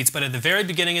Blast Beats, but at the very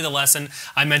beginning of the lesson,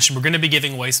 I mentioned we're going to be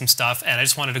giving away some stuff, and I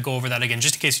just wanted to go over that again,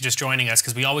 just in case you're just joining us,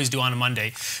 because we always do on a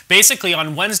Monday. Basically,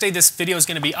 on Wednesday, this video is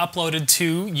going to be uploaded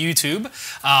to YouTube,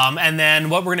 and then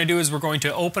what we're going to do is we're going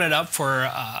to open it up for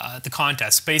the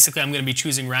contest. Basically, I'm going to be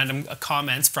choosing random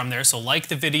comments from there, so like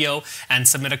the video and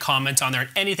submit a comment on there,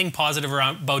 anything positive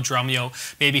about Drumeo,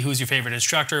 maybe who's your favorite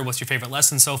instructor, what's your favorite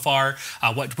lesson so far,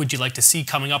 what would you like to see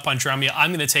coming up on Drumeo. I'm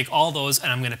going to take all those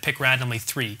and I'm going to pick randomly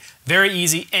 3. Very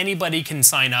easy. Anybody can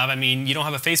sign up. I mean, you don't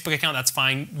have a Facebook account, that's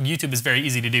fine. YouTube is very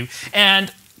easy to do.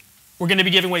 And we're going to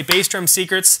be giving away Bass Drum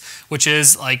Secrets, which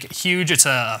is like huge. It's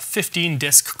a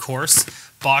 15-disc course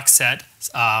box set,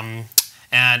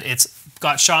 and it's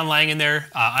got Sean Lang in there.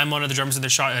 I'm one of the drummers in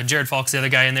there. Jared Falk's the other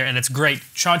guy in there, and it's great.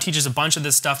 Sean teaches a bunch of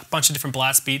this stuff, a bunch of different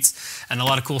blast beats, and a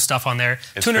lot of cool stuff on there.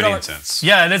 It's pretty intense.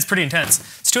 Yeah, it is pretty intense.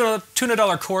 It's a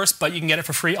 $200 course, but you can get it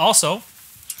for free. Also,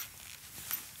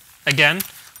 again,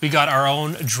 we got our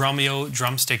own Drumeo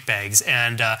drumstick bags,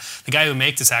 and the guy who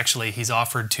makes this, actually, he's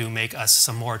offered to make us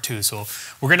some more too. So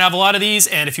we're gonna have a lot of these,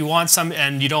 and if you want some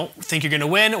and you don't think you're gonna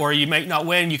win, or you might not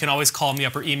win, you can always call me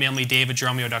up or email me,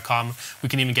 dave@drumeo.com. We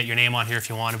can even get your name on here if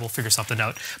you want, and we'll figure something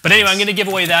out. But anyway, I'm gonna give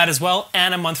away that as well,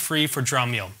 and a month free for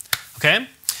Drumeo. Okay?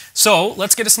 So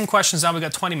let's get to some questions now. We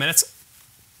got 20 minutes.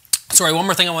 Sorry, one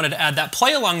more thing I wanted to add. That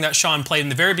play-along that Sean played in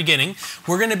the very beginning,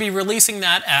 we're going to be releasing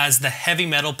that as the heavy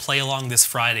metal play-along this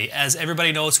Friday. As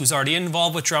everybody knows who's already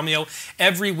involved with Drumeo,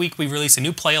 every week we release a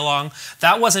new play-along.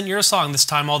 That wasn't your song this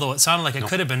time, although it sounded like it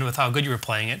could have been with how good you were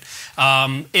playing it.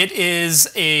 It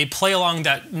is a play-along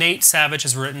that Nate Savage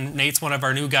has written. Nate's one of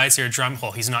our new guys here at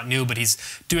Well, he's not new, but he's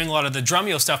doing a lot of the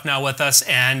Drumeo stuff now with us,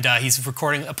 and he's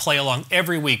recording a play-along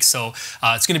every week. So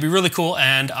it's going to be really cool,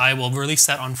 and I will release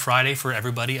that on Friday for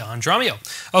everybody on on Drumeo.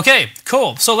 Okay,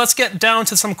 cool. So let's get down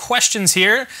to some questions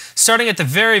here, starting at the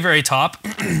very, very top.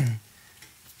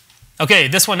 Okay,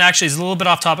 this one actually is a little bit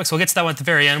off topic, so we'll get to that one at the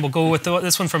very end. We'll go with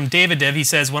this one from David Div. He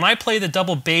says, when I play the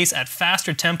double bass at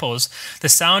faster tempos, the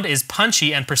sound is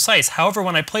punchy and precise. However,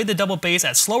 when I play the double bass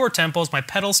at slower tempos, my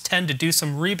pedals tend to do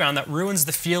some rebound that ruins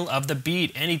the feel of the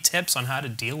beat. Any tips on how to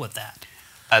deal with that?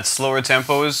 At slower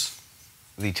tempos,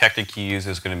 the technique you use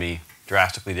is going to be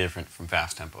drastically different from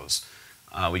fast tempos.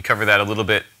 We covered that a little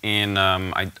bit in,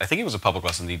 I think it was a public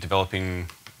lesson, the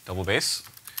developing double bass.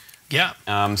 Yeah.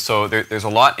 So there's a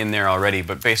lot in there already,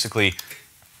 but basically,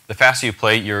 the faster you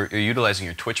play, you're utilizing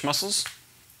your twitch muscles,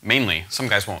 mainly. Some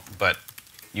guys won't, but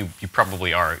you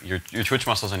probably are. Your twitch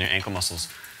muscles and your ankle muscles.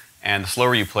 And the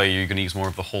slower you play, you're going to use more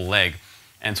of the whole leg.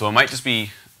 And so it might just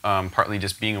be partly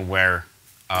just being aware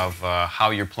of how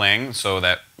you're playing, so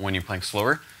that when you're playing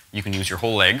slower, you can use your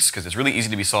whole legs, because it's really easy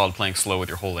to be solid playing slow with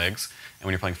your whole legs. And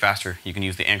when you're playing faster, you can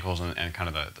use the ankles and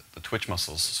kind of the twitch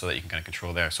muscles so that you can kind of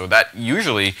control there. So that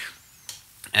usually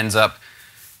ends up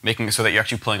making it so that you're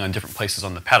actually playing on different places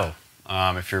on the pedal.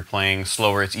 If you're playing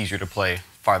slower, it's easier to play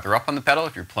farther up on the pedal.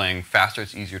 If you're playing faster,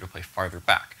 it's easier to play farther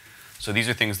back. So these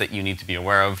are things that you need to be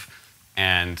aware of.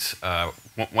 And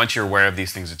once you're aware of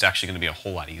these things, it's actually going to be a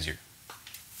whole lot easier.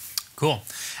 Cool.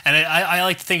 And I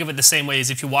like to think of it the same way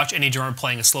as if you watch any drummer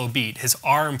playing a slow beat, his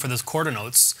arm for those quarter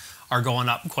notes are going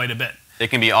up quite a bit. It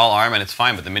can be all arm and it's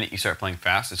fine, but the minute you start playing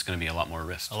fast, it's going to be a lot more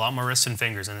wrist. A lot more wrists and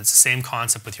fingers, and it's the same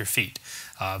concept with your feet.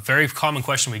 Very common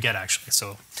question we get, actually.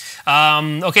 So,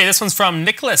 okay, this one's from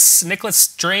Nicholas. Nicholas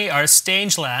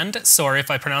Stangeland. Sorry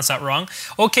if I pronounced that wrong.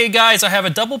 Okay, guys, I have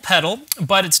a double pedal,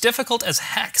 but it's difficult as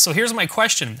heck. So here's my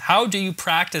question. How do you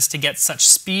practice to get such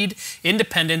speed,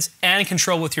 independence, and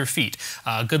control with your feet?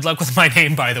 Good luck with my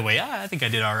name, by the way. I think I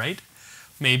did all right.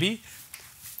 Maybe.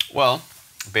 Well,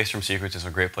 Bass Drum Secrets is a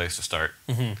great place to start.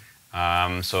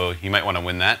 Mm-hmm. So you might want to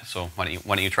win that. So why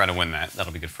don't you try to win that?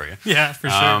 That'll be good for you. Yeah, for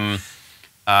sure.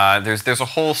 There's a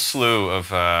whole slew of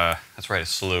that's right, a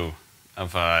slew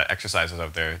of exercises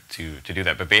out there to do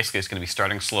that. But basically, it's going to be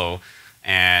starting slow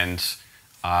and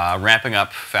ramping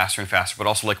up faster and faster. But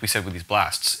also, like we said with these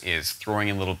blasts, is throwing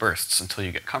in little bursts until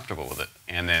you get comfortable with it,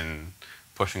 and then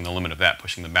pushing the limit of that,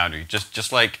 pushing the boundary.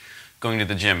 Just like going to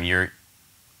the gym, you're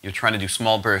trying to do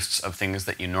small bursts of things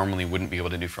that you normally wouldn't be able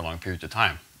to do for long periods of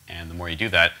time. And the more you do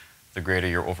that, the greater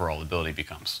your overall ability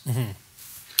becomes. Mm-hmm.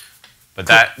 But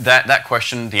cool. that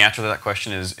question, the answer to that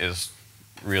question is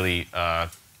really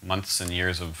months and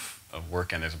years of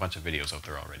work, and there's a bunch of videos out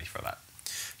there already for that.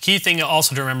 Key thing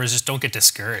also to remember is just don't get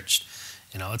discouraged.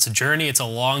 You know, it's a journey, it's a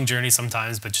long journey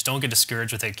sometimes, but just don't get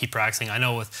discouraged with it. Keep practicing. I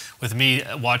know with me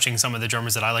watching some of the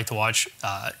drummers that I like to watch,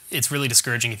 it's really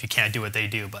discouraging if you can't do what they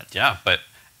do. But yeah, but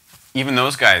even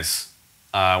those guys,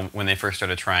 when they first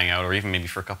started trying out, or even maybe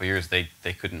for a couple of years, they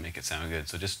couldn't make it sound good.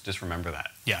 So just remember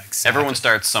that. Yeah, exactly. Everyone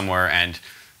starts somewhere, and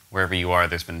wherever you are,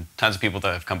 there's been tons of people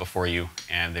that have come before you,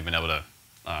 and they've been able to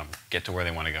get to where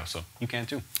they want to go. So you can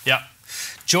too. Yeah.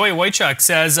 Joey Wojciak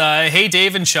says, hey,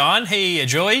 Dave and Sean. Hey,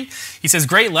 Joey. He says,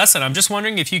 great lesson. I'm just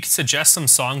wondering if you could suggest some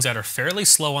songs that are fairly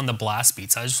slow on the blast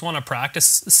beats. I just want to practice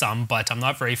some, but I'm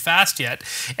not very fast yet,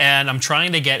 and I'm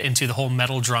trying to get into the whole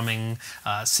metal drumming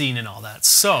scene and all that.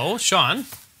 So, Sean?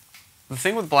 The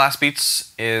thing with blast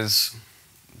beats is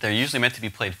they're usually meant to be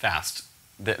played fast.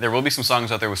 There will be some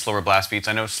songs out there with slower blast beats.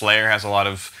 I know Slayer has a lot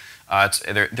of,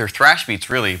 they're thrash beats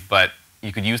really, but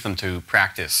you could use them to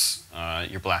practice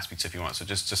your blast beats if you want. So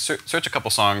just search a couple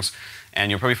songs,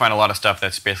 and you'll probably find a lot of stuff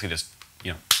that's basically just,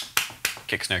 you know,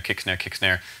 kick, snare, kick, snare, kick,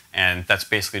 snare, and that's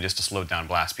basically just a slowed down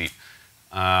blast beat.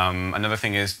 Another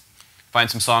thing is find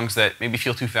some songs that maybe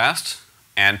feel too fast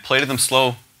and play to them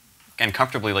slow and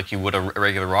comfortably like you would a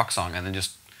regular rock song, and then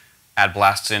just add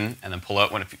blasts in and then pull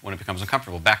out when it becomes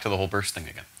uncomfortable. Back to the whole burst thing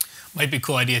again. Might be a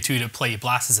cool idea too to play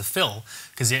blasts as a fill,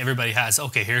 because everybody has,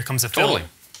 okay, here comes a fill. Totally.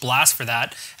 Blast for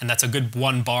that, and that's a good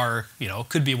one bar, you know,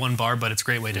 could be one bar, but it's a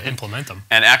great way to implement them.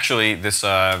 And actually, this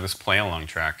play along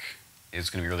track is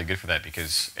going to be really good for that,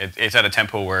 because it's at a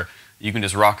tempo where you can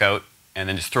just rock out and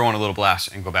then just throw in a little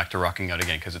blast and go back to rocking out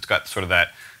again, because it's got sort of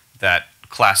that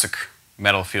classic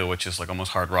metal feel, which is like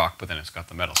almost hard rock, but then it's got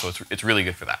the metal, so it's really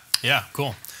good for that. Yeah,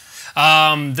 cool.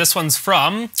 This one's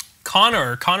from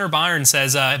Connor Byron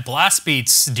says, blast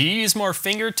beats, do you use more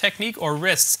finger technique or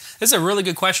wrists? This is a really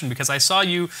good question, because I saw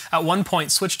you at one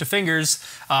point switch to fingers,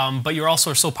 but you're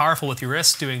also so powerful with your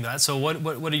wrists doing that. So what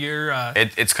are your...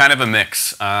 It's kind of a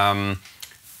mix.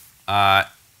 I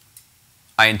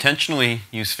intentionally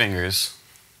use fingers,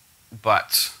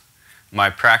 but my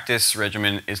practice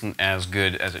regimen isn't as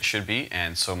good as it should be,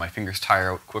 and so my fingers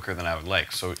tire out quicker than I would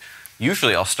like. So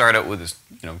usually I'll start out with this,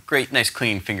 great, nice,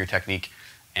 clean finger technique.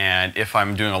 And if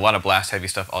I'm doing a lot of blast heavy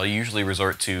stuff, I'll usually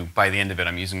resort to, by the end of it,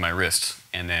 I'm using my wrist.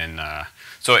 And then,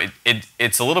 so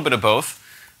it's a little bit of both.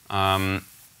 And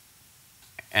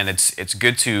it's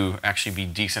good to actually be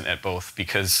decent at both,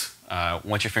 because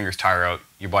once your fingers tire out,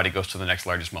 your body goes to the next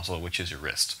largest muscle, which is your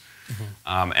wrist.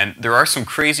 And there are some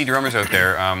crazy drummers out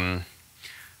there.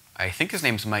 I think his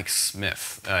name's Mike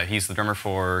Smith. He's the drummer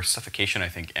for Suffocation, I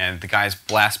think. And the guy's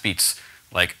blast beats,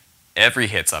 like, every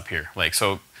hit's up here. Like,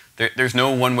 so there's no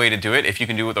one way to do it. If you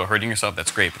can do it without hurting yourself,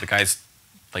 that's great. But the guy's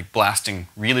like blasting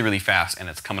really, really fast, and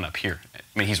it's coming up here. I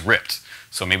mean, he's ripped,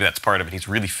 so maybe that's part of it. He's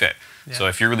really fit. Yeah. So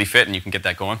if you're really fit and you can get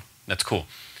that going, that's cool.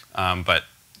 But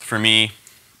for me,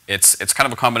 it's kind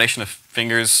of a combination of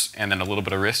fingers and then a little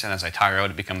bit of wrist. And as I tire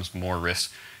out, it becomes more wrist.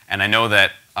 And I know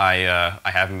that I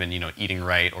haven't been eating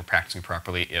right or practicing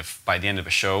properly if by the end of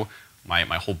a show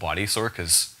my whole body is sore,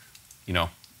 because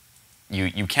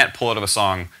you can't pull out of a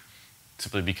song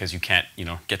simply because you can't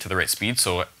get to the right speed.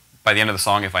 So by the end of the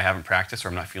song, if I haven't practiced or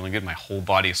I'm not feeling good, my whole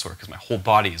body is sore because my whole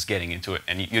body is getting into it.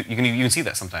 And you can see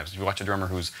that sometimes. If you watch a drummer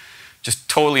who's just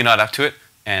totally not up to it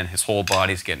and his whole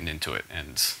body's getting into it.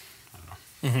 And I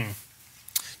don't know.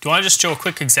 Do you want to just show a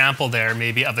quick example there,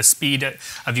 maybe, of a speed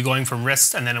of you going from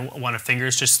wrist and then one of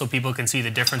fingers, just so people can see the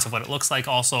difference of what it looks like?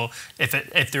 Also,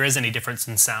 if there is any difference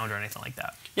in sound or anything like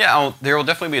that. Yeah, there will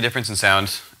definitely be a difference in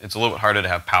sound. It's a little bit harder to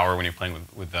have power when you're playing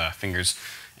with fingers.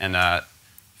 And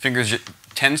fingers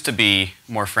tends to be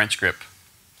more French grip,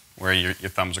 where your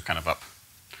thumbs are kind of up.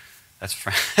 That's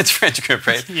French grip,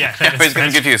 right? Yeah, everybody's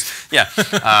getting confused. Yeah.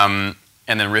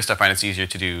 And then wrist, I find it's easier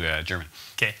to do German.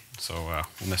 Okay. So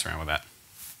we'll mess around with that.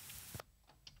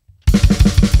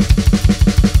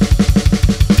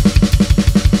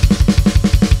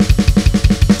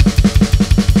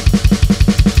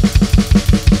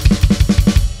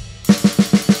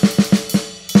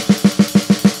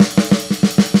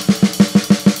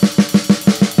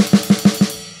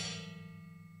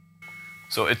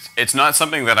 So it's not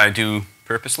something that I do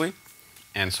purposely,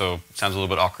 and so it sounds a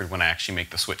little bit awkward when I actually make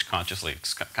the switch consciously.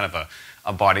 It's kind of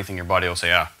a body thing. Your body will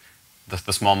say,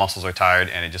 the small muscles are tired,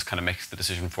 and it just kind of makes the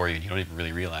decision for you, and you don't even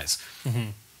really realize.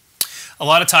 A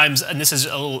lot of times, and this is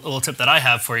a little tip that I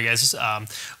have for you guys,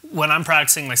 when I'm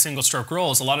practicing my single stroke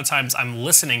rolls, a lot of times I'm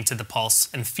listening to the pulse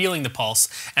and feeling the pulse.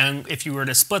 And if you were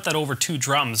to split that over 2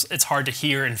 drums, it's hard to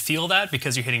hear and feel that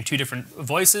because you're hitting 2 different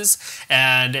voices,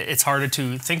 and it's harder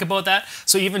to think about that.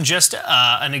 So even just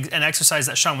an exercise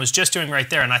that Sean was just doing right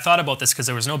there, and I thought about this because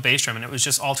there was no bass drum, and it was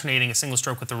just alternating a single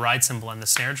stroke with the ride cymbal and the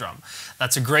snare drum.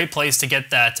 That's a great place to get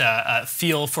that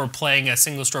feel for playing a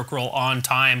single stroke roll on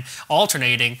time,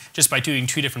 alternating just by doing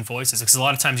 2 different voices, because a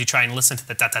lot of times you try and listen to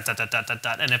the dot, dot, dot, dot, dot, dot,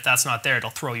 dot, and if that's not there,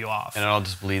 it'll throw you off. And it all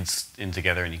just bleeds in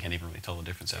together, and you can't even really tell the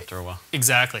difference after a while.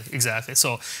 Exactly, exactly.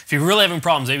 So if you're really having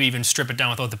problems, maybe even strip it down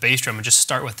without the bass drum and just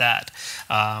start with that.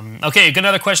 Okay, got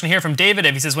another question here from David.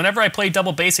 He says, whenever I play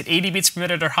double bass at 80 beats per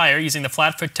minute or higher using the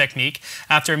flat foot technique,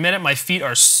 after a minute my feet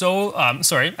are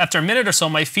after a minute or so,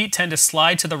 my feet tend to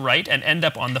slide to the right and end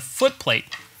up on the foot plate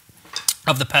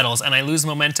of the pedals, and I lose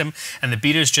momentum and the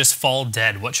beaters just fall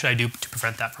dead. What should I do to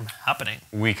prevent that from happening?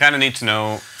 We kind of need to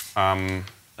know,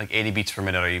 like 80 beats per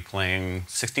minute, are you playing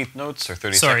 16th notes or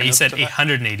 30 Sorry, second he notes? said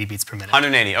 180 beats per minute.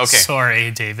 180, okay.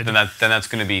 Sorry, David. Then that's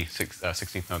going to be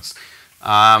 16th notes.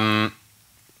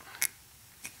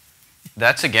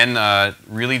 That's, again,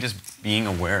 really just being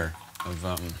aware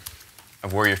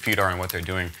of where your feet are and what they're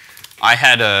doing. I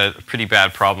had a pretty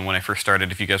bad problem when I first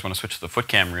started. If you guys want to switch to the foot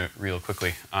cam real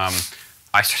quickly.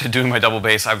 I started doing my double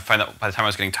bass. I would find that by the time I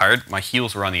was getting tired, my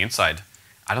heels were on the inside.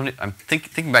 I'm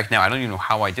thinking back now, I don't even know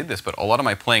how I did this, but a lot of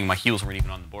my playing, my heels weren't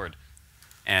even on the board.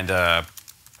 And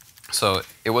so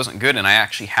it wasn't good, and I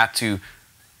actually had to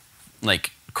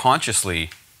like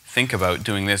consciously think about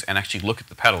doing this and actually look at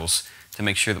the pedals to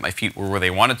make sure that my feet were where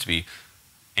they wanted to be.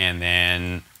 And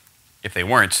then if they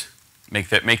weren't, make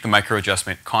the micro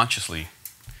adjustment consciously.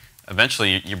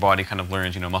 Eventually your body kind of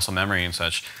learns, muscle memory and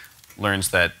such,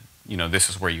 learns that this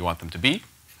is where you want them to be,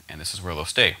 and this is where they'll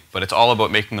stay. But it's all about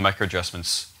making the micro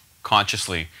adjustments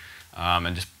consciously,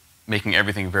 and just making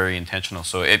everything very intentional.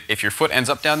 So if your foot ends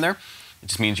up down there, it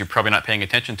just means you're probably not paying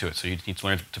attention to it. So you need to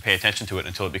learn to pay attention to it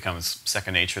until it becomes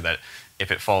second nature, that if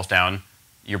it falls down,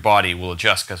 your body will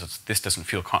adjust because this doesn't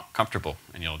feel comfortable,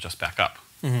 and you'll adjust back up.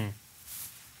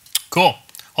 Cool.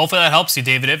 Hopefully that helps you,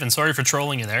 David Ivan. Sorry for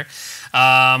trolling you there.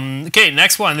 Okay,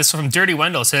 next one. This is from Dirty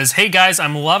Wendell. It says, hey guys,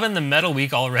 I'm loving the Metal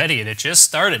Week already, and it just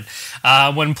started.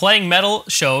 When playing metal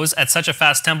shows at such a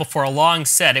fast tempo for a long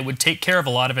set, it would take a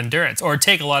lot of endurance.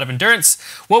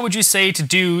 What would you say to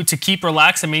do to keep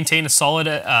relaxed and maintain a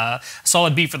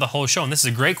solid beat for the whole show? And this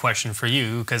is a great question for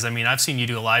you, because I mean, I've seen you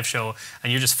do a live show,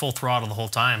 and you're just full throttle the whole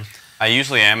time. I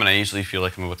usually am, and I usually feel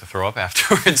like I'm about to throw up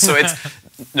afterwards. So it's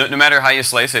no matter how you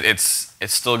slice it, it's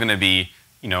still going to be,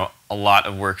 you know, a lot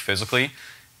of work physically,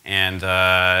 and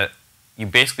you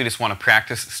basically just want to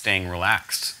practice staying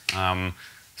relaxed.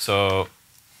 So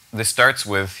this starts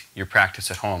with your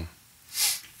practice at home.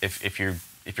 If you're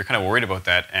kind of worried about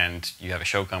that and you have a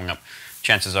show coming up,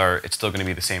 chances are it's still going to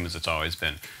be the same as it's always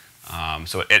been.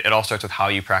 So it all starts with how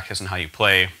you practice and how you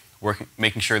play.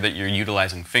 Making sure that you're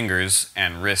utilizing fingers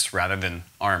and wrists rather than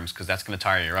arms, because that's going to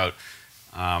tire you out.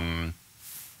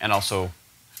 And also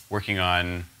working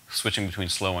on switching between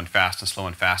slow and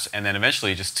fast, and then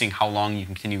eventually just seeing how long you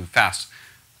can continue fast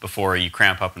before you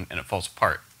cramp up and it falls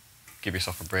apart. Give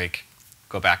yourself a break,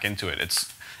 go back into it.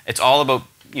 It's all about,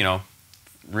 you know,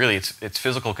 really it's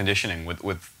physical conditioning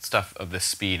with stuff of this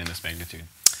speed and this magnitude.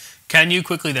 Can you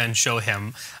quickly then show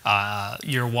him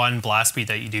your one blast beat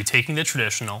that you do, taking the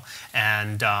traditional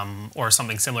and or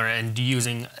something similar, and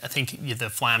using, I think, the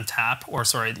flam tap, or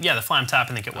sorry, yeah, the flam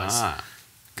tap, I think it was.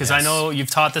 Because yes. I know you've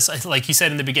taught this, like you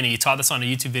said in the beginning, you taught this on a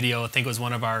YouTube video. I think it was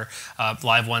one of our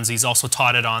live ones. He's also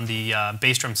taught it on the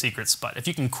Bass Drum Secrets. But if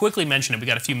you can quickly mention it, we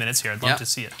got a few minutes here. I'd love to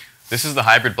see it. This is the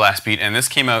hybrid blast beat, and this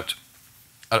came out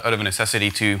of a necessity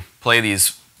to play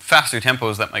these faster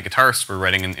tempos that my guitarists were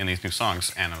writing in these new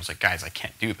songs. And I was like, guys, I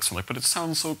can't do this. I'm like, but it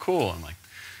sounds so cool. I'm like,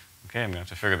 okay, I'm going to have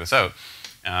to figure this out.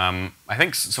 I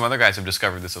think some other guys have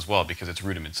discovered this as well, because it's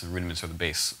rudiments, and rudiments are the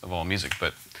base of all music.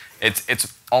 But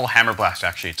it's all hammer blast,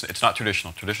 actually. It's not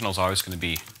traditional. Traditional is always going to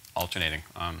be alternating.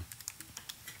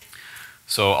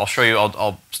 So I'll show you.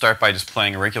 I'll start by just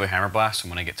playing a regular hammer blast,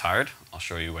 and when I get tired, I'll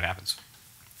show you what happens,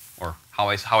 or how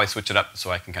I switch it up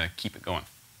so I can kind of keep it going.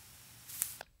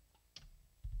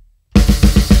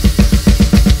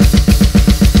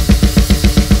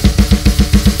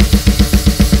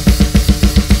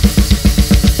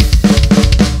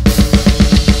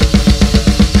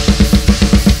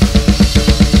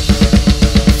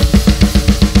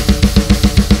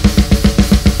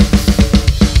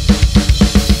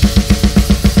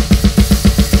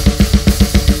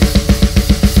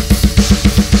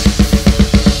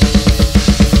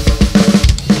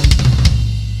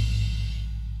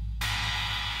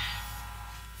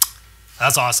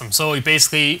 That's awesome. So you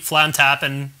basically flam tap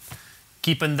and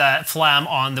keeping that flam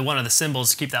on one of the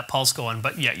cymbals to keep that pulse going,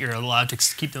 but yet you're allowed to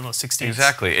keep those 16ths.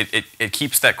 Exactly. It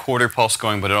keeps that quarter pulse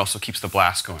going, but it also keeps the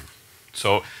blast going.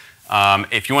 So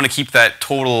if you want to keep that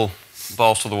total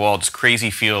balls to the wall, just crazy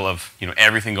feel of, you know,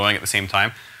 everything going at the same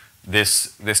time,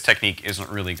 this technique isn't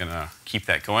really going to keep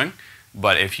that going.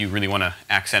 But if you really want to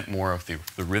accent more of the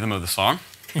rhythm of the song,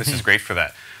 this is great for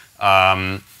that.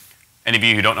 Any of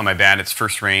you who don't know my band, it's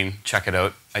First Rain. Check it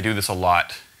out. I do this a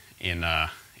lot in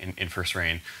First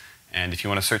Rain. And if you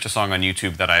want to search a song on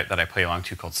YouTube that I play along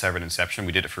to called Severed Inception,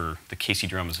 we did it for the Casey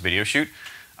Drums video shoot.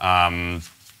 The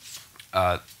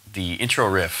intro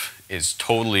riff is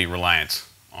totally reliant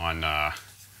on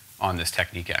this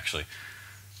technique, actually.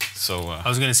 So I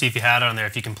was going to see if you had it on there,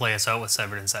 if you can play us out with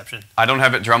Severed Inception. I don't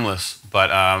have it drumless,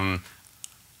 but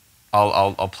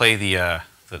I'll play the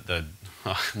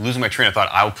losing my train of thought.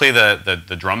 I'll play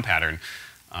the drum pattern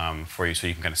for you, so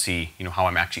you can kind of see, you know, how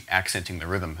I'm actually accenting the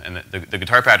rhythm. And the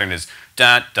guitar pattern is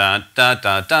da da da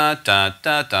da da da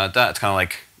da da da. It's kind of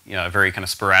like, you know, very kind of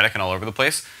sporadic and all over the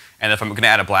place. And if I'm going to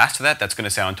add a blast to that, that's going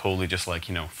to sound totally just like,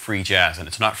 you know, free jazz, and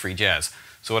it's not free jazz.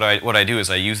 So what I do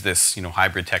is I use this, you know,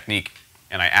 hybrid technique,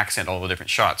 and I accent all the different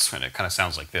shots, and it kind of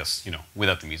sounds like this, you know,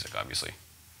 without the music, obviously.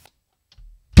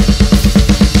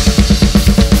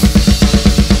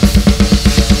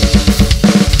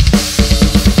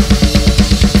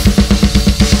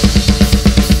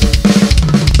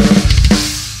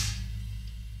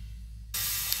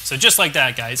 So just like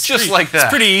that, guys. Just like that. It's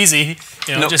pretty easy,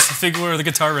 you know, just to figure where the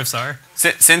guitar riffs are.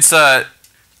 Since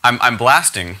I'm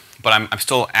blasting, but I'm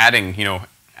still adding, you know,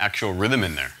 actual rhythm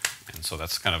in there, and so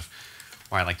that's kind of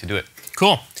why I like to do it.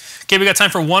 Cool. Okay, we got time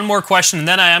for one more question, and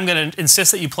then I am going to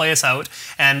insist that you play us out.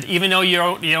 And even though you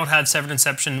don't have Severed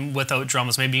Inception without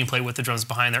drums, maybe you can play with the drums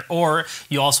behind there. Or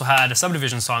you also had a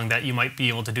Subdivision song that you might be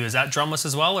able to do. Is that drumless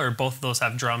as well, or both of those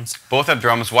have drums? Both have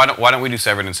drums. Why don't we do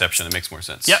Severed Inception? It makes more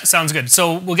sense. Yeah, sounds good.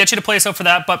 So we'll get you to play us out for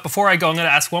that. But before I go, I'm going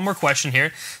to ask one more question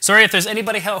here. Sorry if there's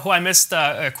anybody who I missed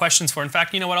questions for. In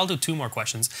fact, you know what? I'll do 2 more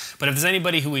questions. But if there's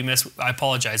anybody who we missed, I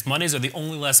apologize. Mondays are the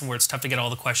only lesson where it's tough to get all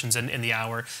the questions in the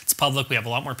hour. It's public. We have a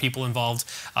lot more people involved.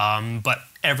 But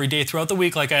every day throughout the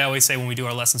week, like I always say when we do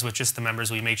our lessons with just the members,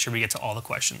 we make sure we get to all the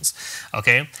questions.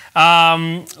 Okay.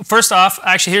 First off,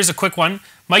 actually, here's a quick one.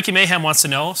 Mikey Mayhem wants to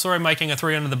know. Sorry, Mike, I'm going to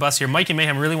throw you under the bus here. Mikey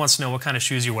Mayhem really wants to know what kind of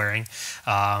shoes you're wearing.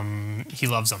 He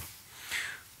loves them.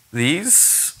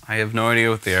 These, I have no idea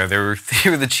what they are. They were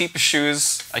the cheapest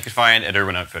shoes I could find at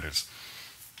Urban Outfitters.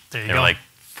 There you They go. were like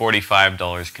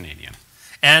 $45 Canadian.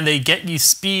 And they get you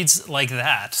speeds like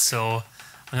that. So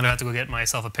I'm going to have to go get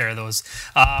myself a pair of those.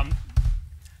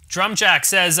 Drumjack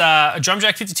says,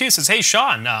 Drumjack52 says, hey,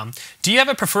 Sean, do you have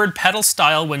a preferred pedal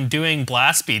style when doing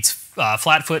blast beats?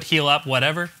 Flat foot, heel up,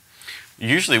 whatever?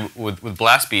 Usually with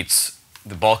blast beats,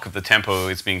 the bulk of the tempo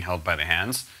is being held by the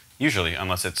hands. Usually,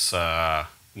 unless it's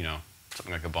you know,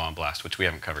 something like a bomb blast, which we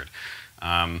haven't covered.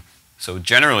 So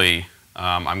generally,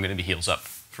 I'm going to be heels up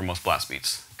for most blast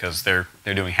beats because they're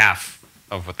doing half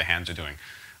of what the hands are doing,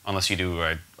 unless you do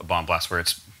a bomb blast where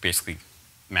it's basically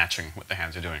matching what the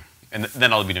hands are doing, and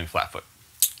then I'll be doing flat foot.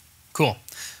 Cool.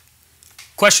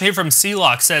 Question here from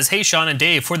C-Lock says, hey, Sean and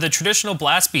Dave, for the traditional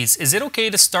blast beats, is it okay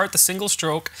to start the single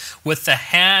stroke with the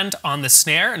hand on the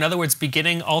snare? In other words,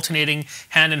 beginning alternating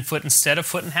hand and foot instead of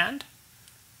foot and hand?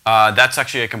 That's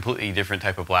actually a completely different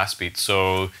type of blast beat.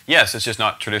 So yes, it's just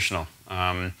not traditional.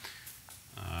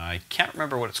 I can't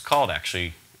remember what it's called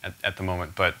actually at the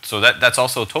moment, but so that's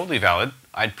also totally valid.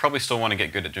 I'd probably still want to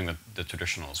get good at doing the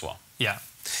traditional as well. Yeah.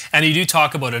 And you do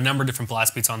talk about a number of different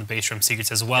blast beats on the Bass Drum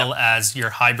Secrets, as well as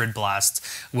your hybrid blasts,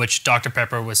 which Dr.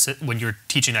 Pepper was, when you were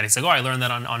teaching that, he's like, oh, I learned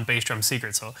that on Bass Drum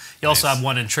Secrets. So you also have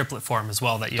one in triplet form as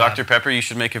well that you Dr. Pepper, you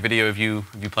should make a video of you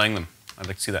playing them. I'd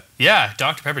like to see that. Yeah,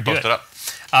 Dr. Pepper, do Post it up.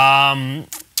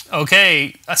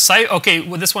 Okay,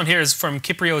 well, this one here is from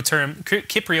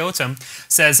Kipriotum,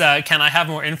 says, can I have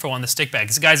more info on the stick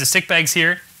bags? Guys, the stick bags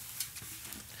here,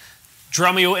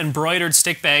 Drumeo embroidered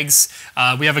stick bags.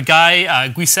 We have a guy,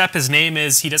 Guisep, his name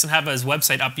is, he doesn't have his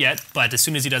website up yet, but as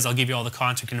soon as he does, I'll give you all the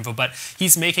contact info. But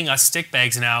he's making us stick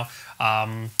bags now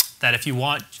that if you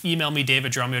want, email me,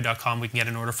 dave@drumeo.com. We can get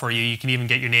an order for you. You can even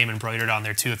get your name embroidered on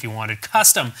there too if you wanted.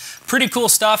 Custom. Pretty cool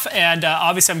stuff. And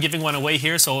obviously I'm giving one away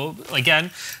here. So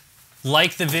again,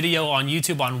 like the video on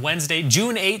YouTube on Wednesday,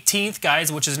 June 18th,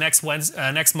 guys, which is next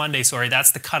Monday, sorry.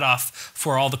 That's the cutoff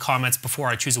for all the comments before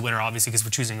I choose a winner, obviously, because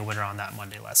we're choosing a winner on that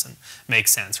Monday lesson.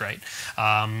 Makes sense, right?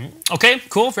 Okay,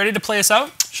 cool. Ready to play us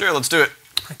out? Sure, let's do it.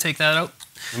 I take that out.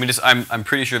 Let me just, I'm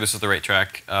pretty sure this is the right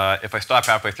track. If I stop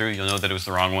halfway through, you'll know that it was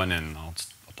the wrong one, and I'll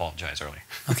just apologize early.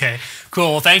 Okay,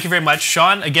 cool. Well, thank you very much.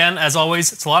 Sean, again, as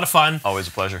always, it's a lot of fun. Always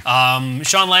a pleasure.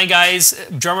 Sean Lang, guys,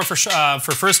 drummer for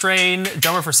First Rain,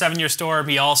 drummer for 7 Year Storm.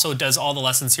 He also does all the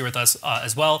lessons here with us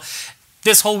as well.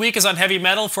 This whole week is on heavy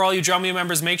metal. For all you Drumeo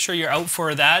members, make sure you're out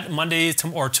for that. Monday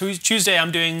or Tuesday,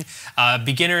 I'm doing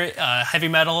beginner heavy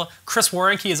metal. Chris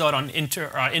Warnke is out on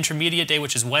intermediate day,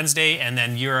 which is Wednesday, and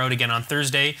then you're out again on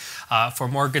Thursday for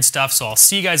more good stuff. So I'll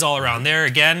see you guys all around there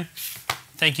again.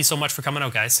 Thank you so much for coming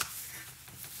out, guys.